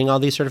creating all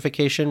these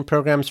certification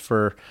programs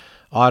for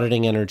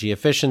auditing energy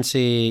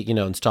efficiency,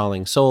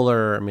 installing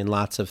solar,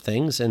 lots of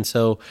things. And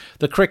so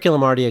the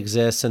curriculum already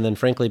exists. And then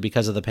frankly,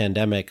 because of the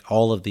pandemic,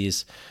 all of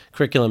these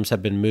curriculums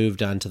have been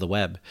moved onto the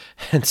web.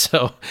 And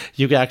so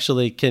you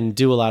actually can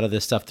do a lot of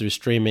this stuff through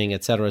streaming,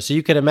 et cetera. So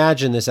you can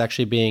imagine this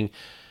actually being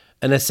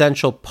an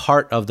essential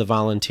part of the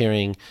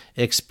volunteering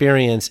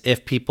experience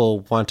if people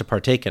want to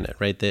partake in it,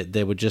 right?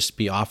 They would just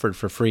be offered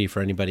for free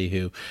for anybody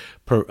who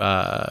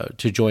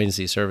joins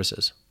these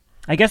services.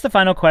 I guess the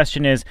final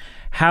question is,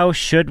 how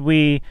could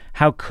we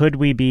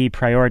be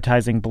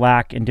prioritizing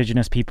Black,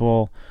 Indigenous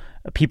people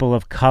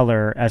of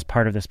color as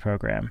part of this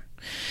program?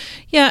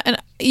 Yeah,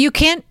 and you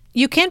can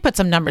put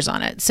some numbers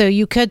on it. So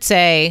you could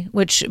say,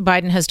 which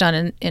Biden has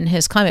done in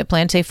his climate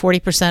plan, say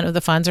 40% of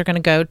the funds are going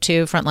to go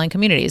to frontline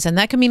communities. And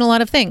that could mean a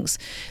lot of things.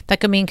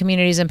 That could mean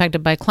communities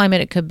impacted by climate.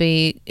 It could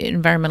be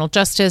environmental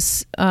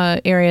justice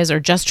areas or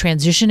just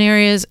transition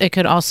areas. It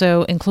could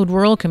also include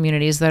rural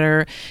communities that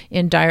are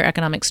in dire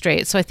economic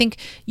straits. So I think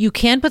you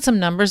can put some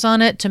numbers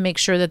on it to make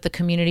sure that the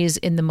communities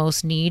in the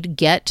most need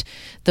get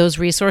those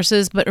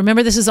resources. But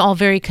remember, this is all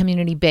very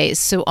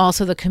community-based. So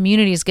also the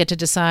communities get to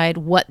decide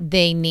what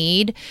they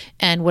need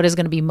and what is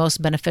going to be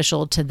most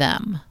beneficial to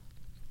them.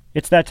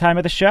 It's that time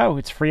of the show.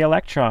 It's Free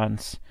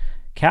Electrons.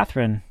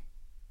 Catherine,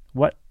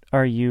 what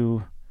are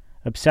you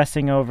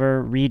obsessing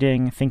over,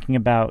 reading, thinking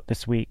about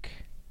this week?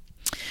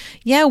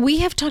 Yeah, we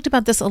have talked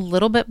about this a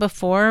little bit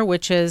before,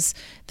 which is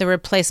the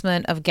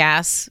replacement of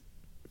gas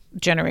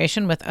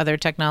generation with other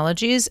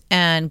technologies.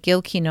 And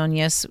Gil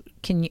Quinones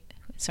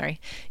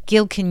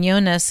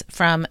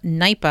from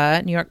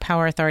NYPA, New York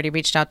Power Authority,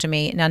 reached out to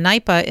me. Now,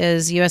 NYPA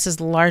is U.S.'s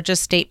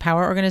largest state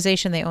power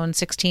organization. They own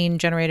 16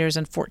 generators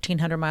and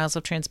 1,400 miles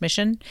of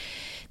transmission.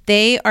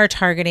 They are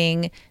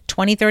targeting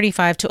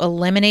 2035 to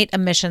eliminate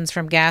emissions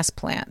from gas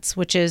plants,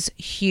 which is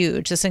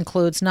huge. This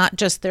includes not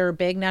just their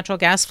big natural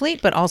gas fleet,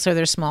 but also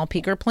their small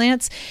peaker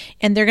plants.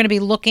 And they're going to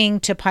be looking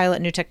to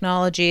pilot new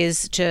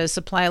technologies to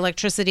supply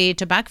electricity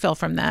to backfill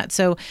from that.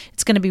 So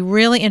it's going to be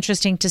really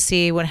interesting to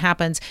see what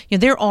happens.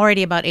 They're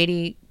already about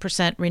 80%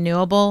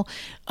 renewable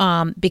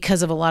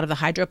because of a lot of the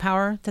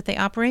hydropower that they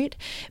operate.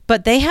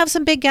 But they have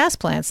some big gas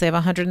plants. They have a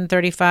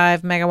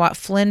 135 megawatt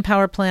Flynn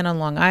power plant on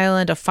Long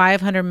Island, a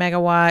 500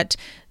 megawatt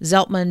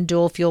Zeltman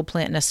dual fuel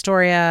plant in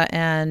Astoria,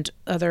 and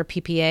other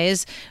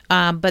PPAs.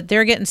 But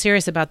they're getting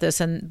serious about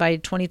this. And by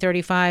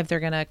 2035, they're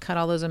going to cut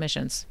all those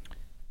emissions.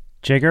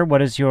 Jigar,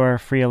 what is your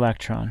free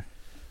electron?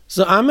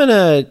 So I'm going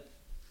to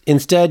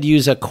instead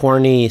use a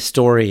corny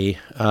story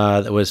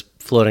that was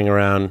floating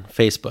around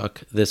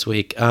Facebook this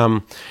week.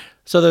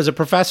 So there's a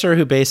professor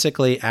who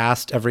basically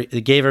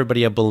gave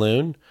everybody a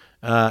balloon,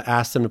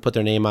 asked them to put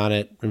their name on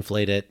it,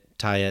 inflate it,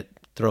 tie it,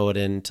 throw it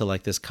into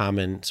like this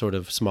common sort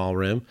of small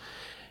room.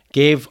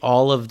 Gave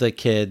all of the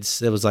kids,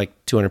 there was like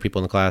 200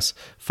 people in the class,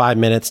 5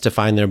 minutes to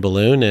find their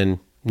balloon, and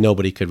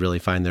nobody could really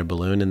find their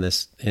balloon in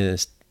this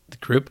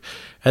group.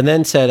 And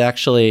then said,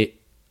 actually,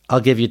 I'll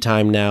give you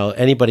time now.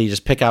 Anybody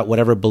just pick out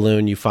whatever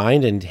balloon you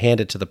find and hand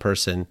it to the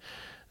person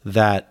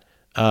that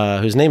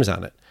whose name is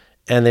on it.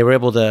 And they were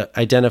able to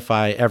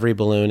identify every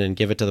balloon and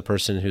give it to the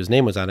person whose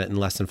name was on it in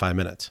less than 5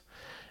 minutes.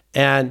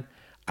 And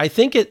I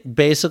think it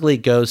basically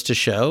goes to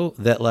show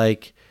that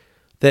like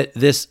that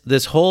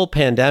this whole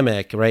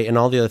pandemic, right, and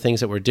all the other things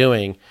that we're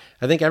doing,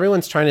 I think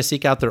everyone's trying to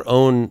seek out their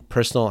own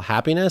personal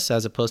happiness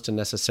as opposed to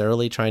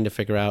necessarily trying to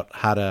figure out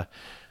how to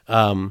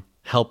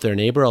help their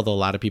neighbor, although a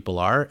lot of people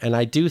are. And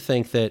I do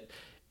think that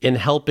in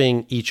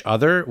helping each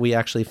other, we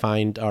actually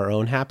find our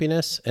own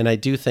happiness. And I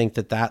do think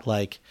that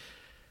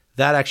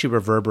actually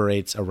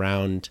reverberates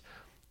around,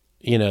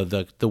 you know,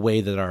 the way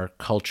that our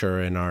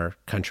culture and our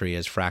country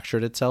has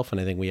fractured itself.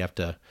 And I think we have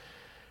to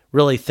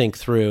really think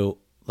through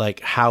like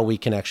how we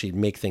can actually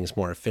make things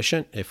more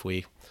efficient if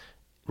we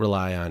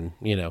rely on,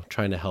 you know,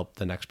 trying to help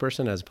the next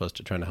person as opposed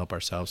to trying to help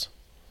ourselves.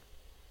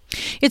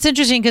 It's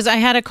interesting because I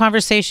had a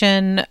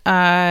conversation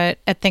at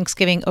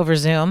Thanksgiving over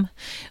Zoom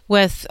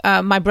with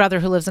my brother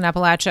who lives in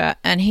Appalachia,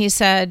 and he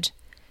said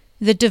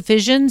the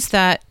divisions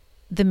that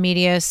the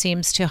media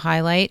seems to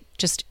highlight,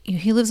 just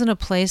he lives in a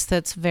place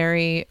that's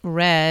very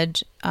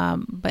red,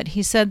 but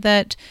he said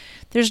that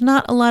there's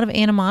not a lot of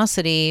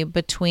animosity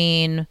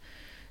between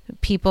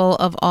people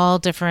of all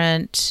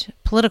different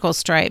political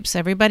stripes.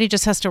 Everybody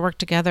just has to work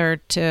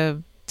together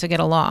to get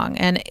along.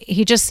 And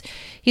he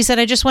said,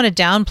 I just want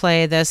to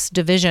downplay this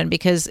division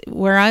because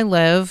where I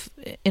live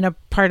in a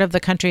part of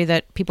the country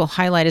that people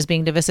highlight as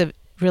being divisive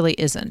really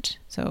isn't.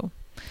 So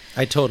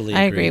I totally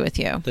agree. I agree with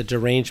you. The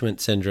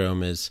derangement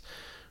syndrome is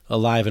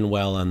alive and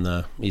well on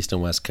the East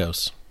and West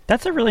Coast.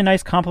 That's a really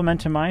nice compliment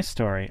to my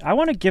story. I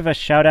want to give a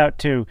shout out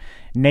to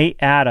Nate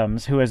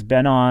Adams, who has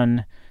been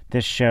on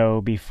this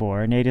show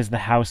before. Nate is the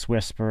house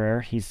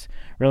whisperer. He's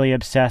really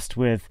obsessed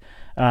with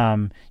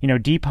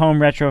deep home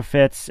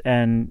retrofits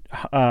and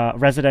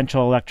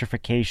residential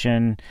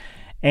electrification.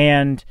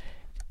 And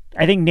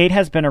I think Nate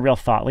has been a real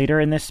thought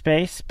leader in this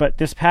space. But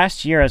this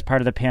past year, as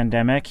part of the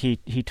pandemic, he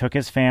took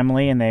his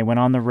family and they went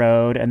on the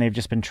road, and they've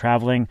just been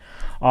traveling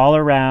all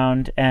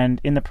around.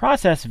 And in the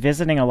process,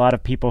 visiting a lot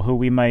of people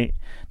who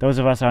those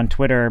of us on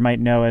Twitter might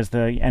know as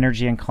the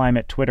energy and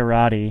climate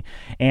Twitterati.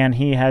 And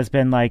he has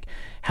been like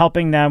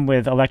helping them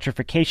with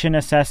electrification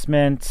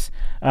assessments,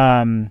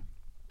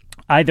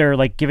 either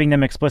like giving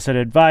them explicit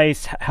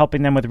advice,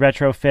 helping them with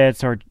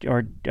retrofits,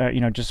 or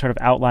just sort of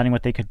outlining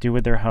what they could do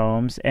with their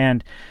homes.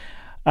 And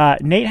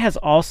Nate has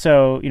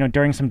also,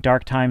 during some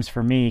dark times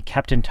for me,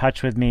 kept in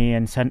touch with me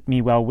and sent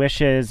me well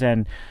wishes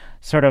and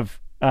sort of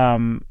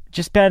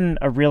just been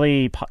a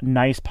really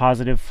nice,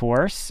 positive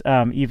force,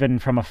 even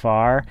from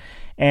afar.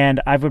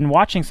 And I've been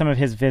watching some of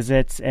his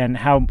visits and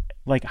how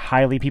like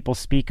highly people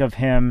speak of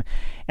him.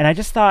 And I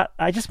just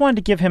wanted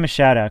to give him a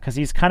shout out because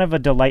he's kind of a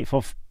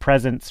delightful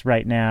presence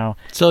right now.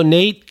 So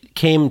Nate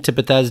came to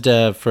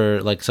Bethesda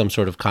for like some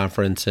sort of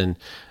conference, and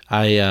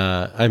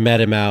I met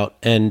him out,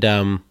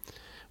 and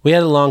we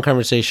had a long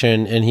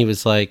conversation, and he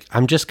was like,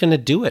 I'm just going to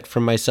do it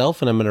for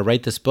myself, and I'm going to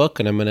write this book,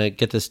 and I'm going to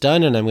get this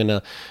done, and I'm going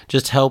to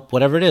just help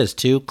whatever it is,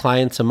 2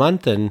 clients a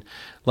month, and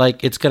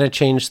like it's going to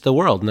change the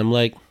world. And I'm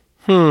like,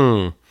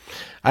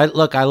 I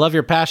love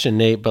your passion,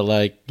 Nate, but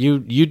like you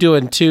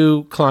doing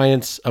 2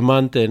 clients a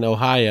month in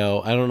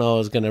Ohio, I don't know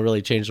is going to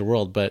really change the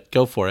world, but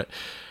go for it.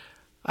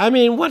 I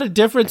mean, what a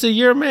difference a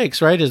year makes,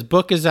 right? His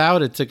book is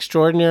out. It's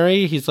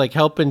extraordinary. He's like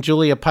helping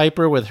Julia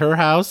Piper with her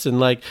house. And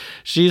like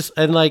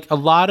a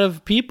lot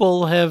of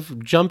people have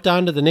jumped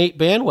onto the Nate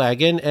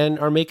bandwagon and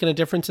are making a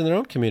difference in their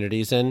own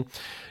communities. And,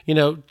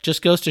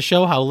 just goes to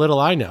show how little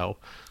I know.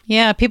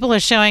 Yeah, people are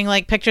showing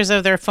like pictures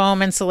of their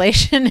foam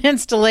insulation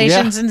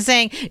installations and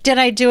saying, did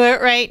I do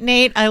it right,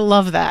 Nate? I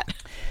love that.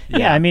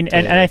 Yeah, I mean,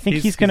 totally. and I think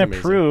he's going to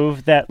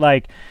prove that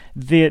like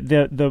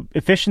the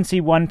efficiency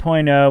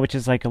 1.0, which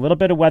is like a little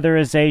bit of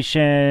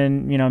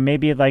weatherization,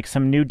 maybe like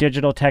some new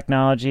digital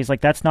technologies, like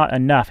that's not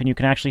enough. And you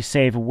can actually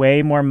save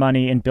way more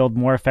money and build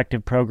more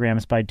effective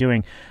programs by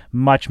doing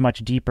much, much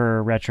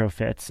deeper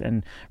retrofits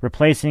and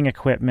replacing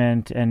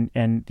equipment.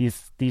 And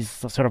these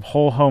sort of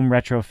whole home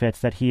retrofits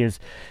that he is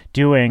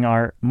doing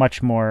are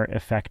much more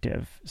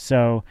effective.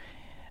 So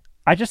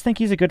I just think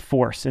he's a good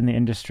force in the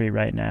industry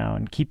right now,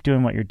 and keep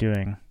doing what you're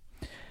doing.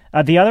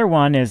 The other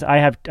one is I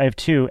have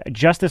 2.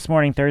 Just this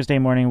morning, Thursday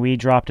morning, we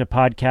dropped a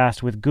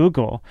podcast with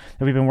Google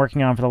that we've been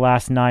working on for the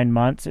last 9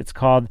 months. It's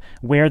called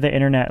Where the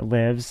Internet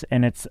Lives,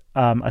 and it's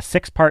a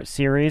 6-part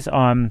series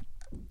on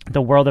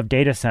the world of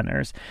data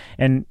centers.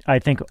 And I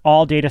think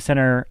all data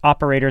center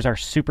operators are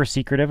super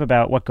secretive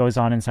about what goes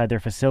on inside their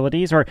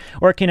facilities, or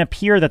it can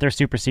appear that they're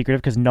super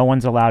secretive because no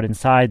one's allowed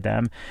inside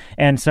them.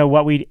 And so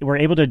what we were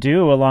able to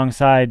do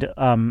alongside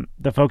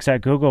the folks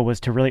at Google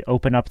was to really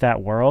open up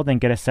that world and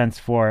get a sense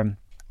for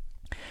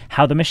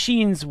how the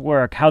machines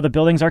work, how the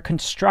buildings are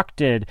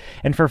constructed.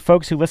 And for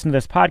folks who listen to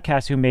this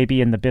podcast who may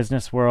be in the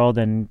business world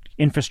and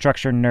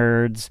infrastructure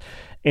nerds,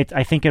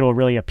 I think it will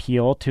really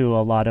appeal to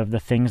a lot of the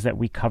things that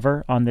we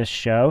cover on this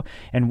show.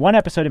 And one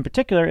episode in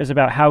particular is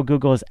about how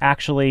Google is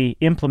actually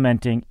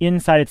implementing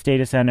inside its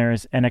data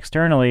centers and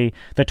externally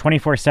the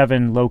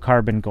 24/7 low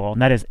carbon goal.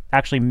 And that is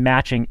actually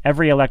matching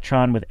every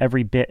electron with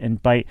every bit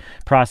and byte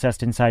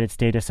processed inside its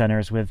data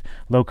centers with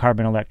low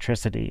carbon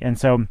electricity. And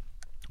so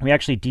we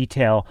actually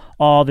detail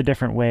all the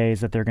different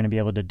ways that they're going to be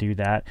able to do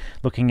that,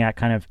 looking at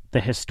kind of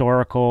the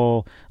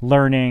historical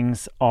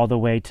learnings all the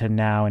way to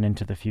now and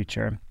into the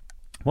future.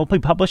 We'll be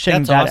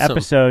publishing that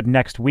episode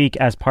next week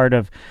as part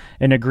of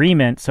an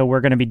agreement. So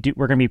we're going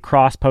to be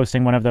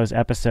cross-posting one of those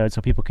episodes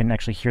so people can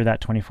actually hear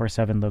that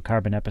 24/7 low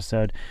carbon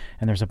episode.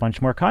 And there's a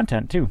bunch more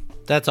content too.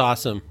 That's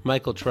awesome.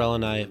 Michael Terrell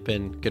and I have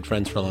been good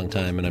friends for a long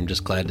time, and I'm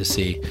just glad to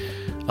see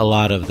a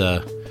lot of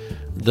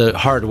the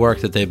hard work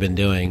that they've been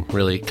doing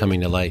really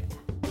coming to light.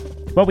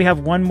 Well, we have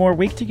one more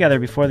week together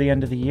before the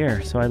end of the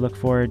year, so I look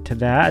forward to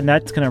that. And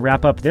that's going to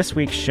wrap up this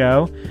week's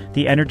show.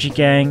 The Energy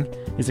Gang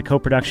is a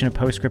co-production of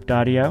Postscript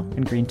Audio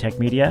and Green Tech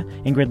Media.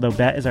 Ingrid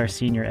Lobet is our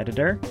senior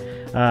editor.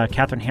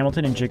 Catherine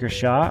Hamilton and Jigger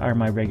Shaw are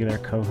my regular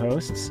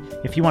co-hosts.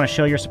 If you want to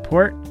show your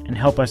support and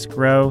help us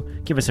grow,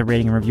 give us a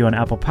rating and review on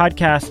Apple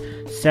Podcasts.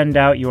 Send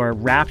out your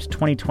Wrapped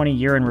 2020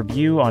 Year in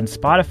Review on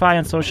Spotify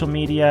and social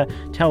media.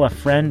 Tell a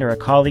friend or a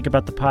colleague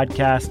about the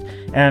podcast.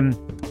 And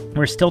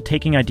we're still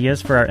taking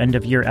ideas for our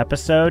end-of-year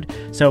episode,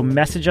 so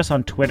message us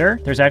on Twitter.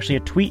 There's actually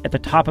a tweet at the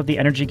top of the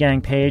Energy Gang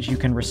page you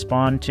can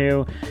respond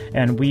to,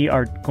 and we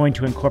are going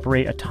to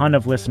incorporate a ton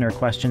of listener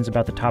questions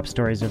about the top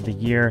stories of the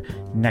year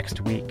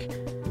next week.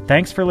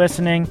 Thanks for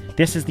listening.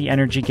 This is the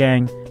Energy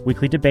Gang,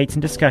 weekly debates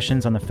and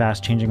discussions on the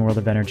fast-changing world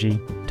of energy.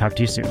 Talk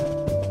to you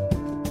soon.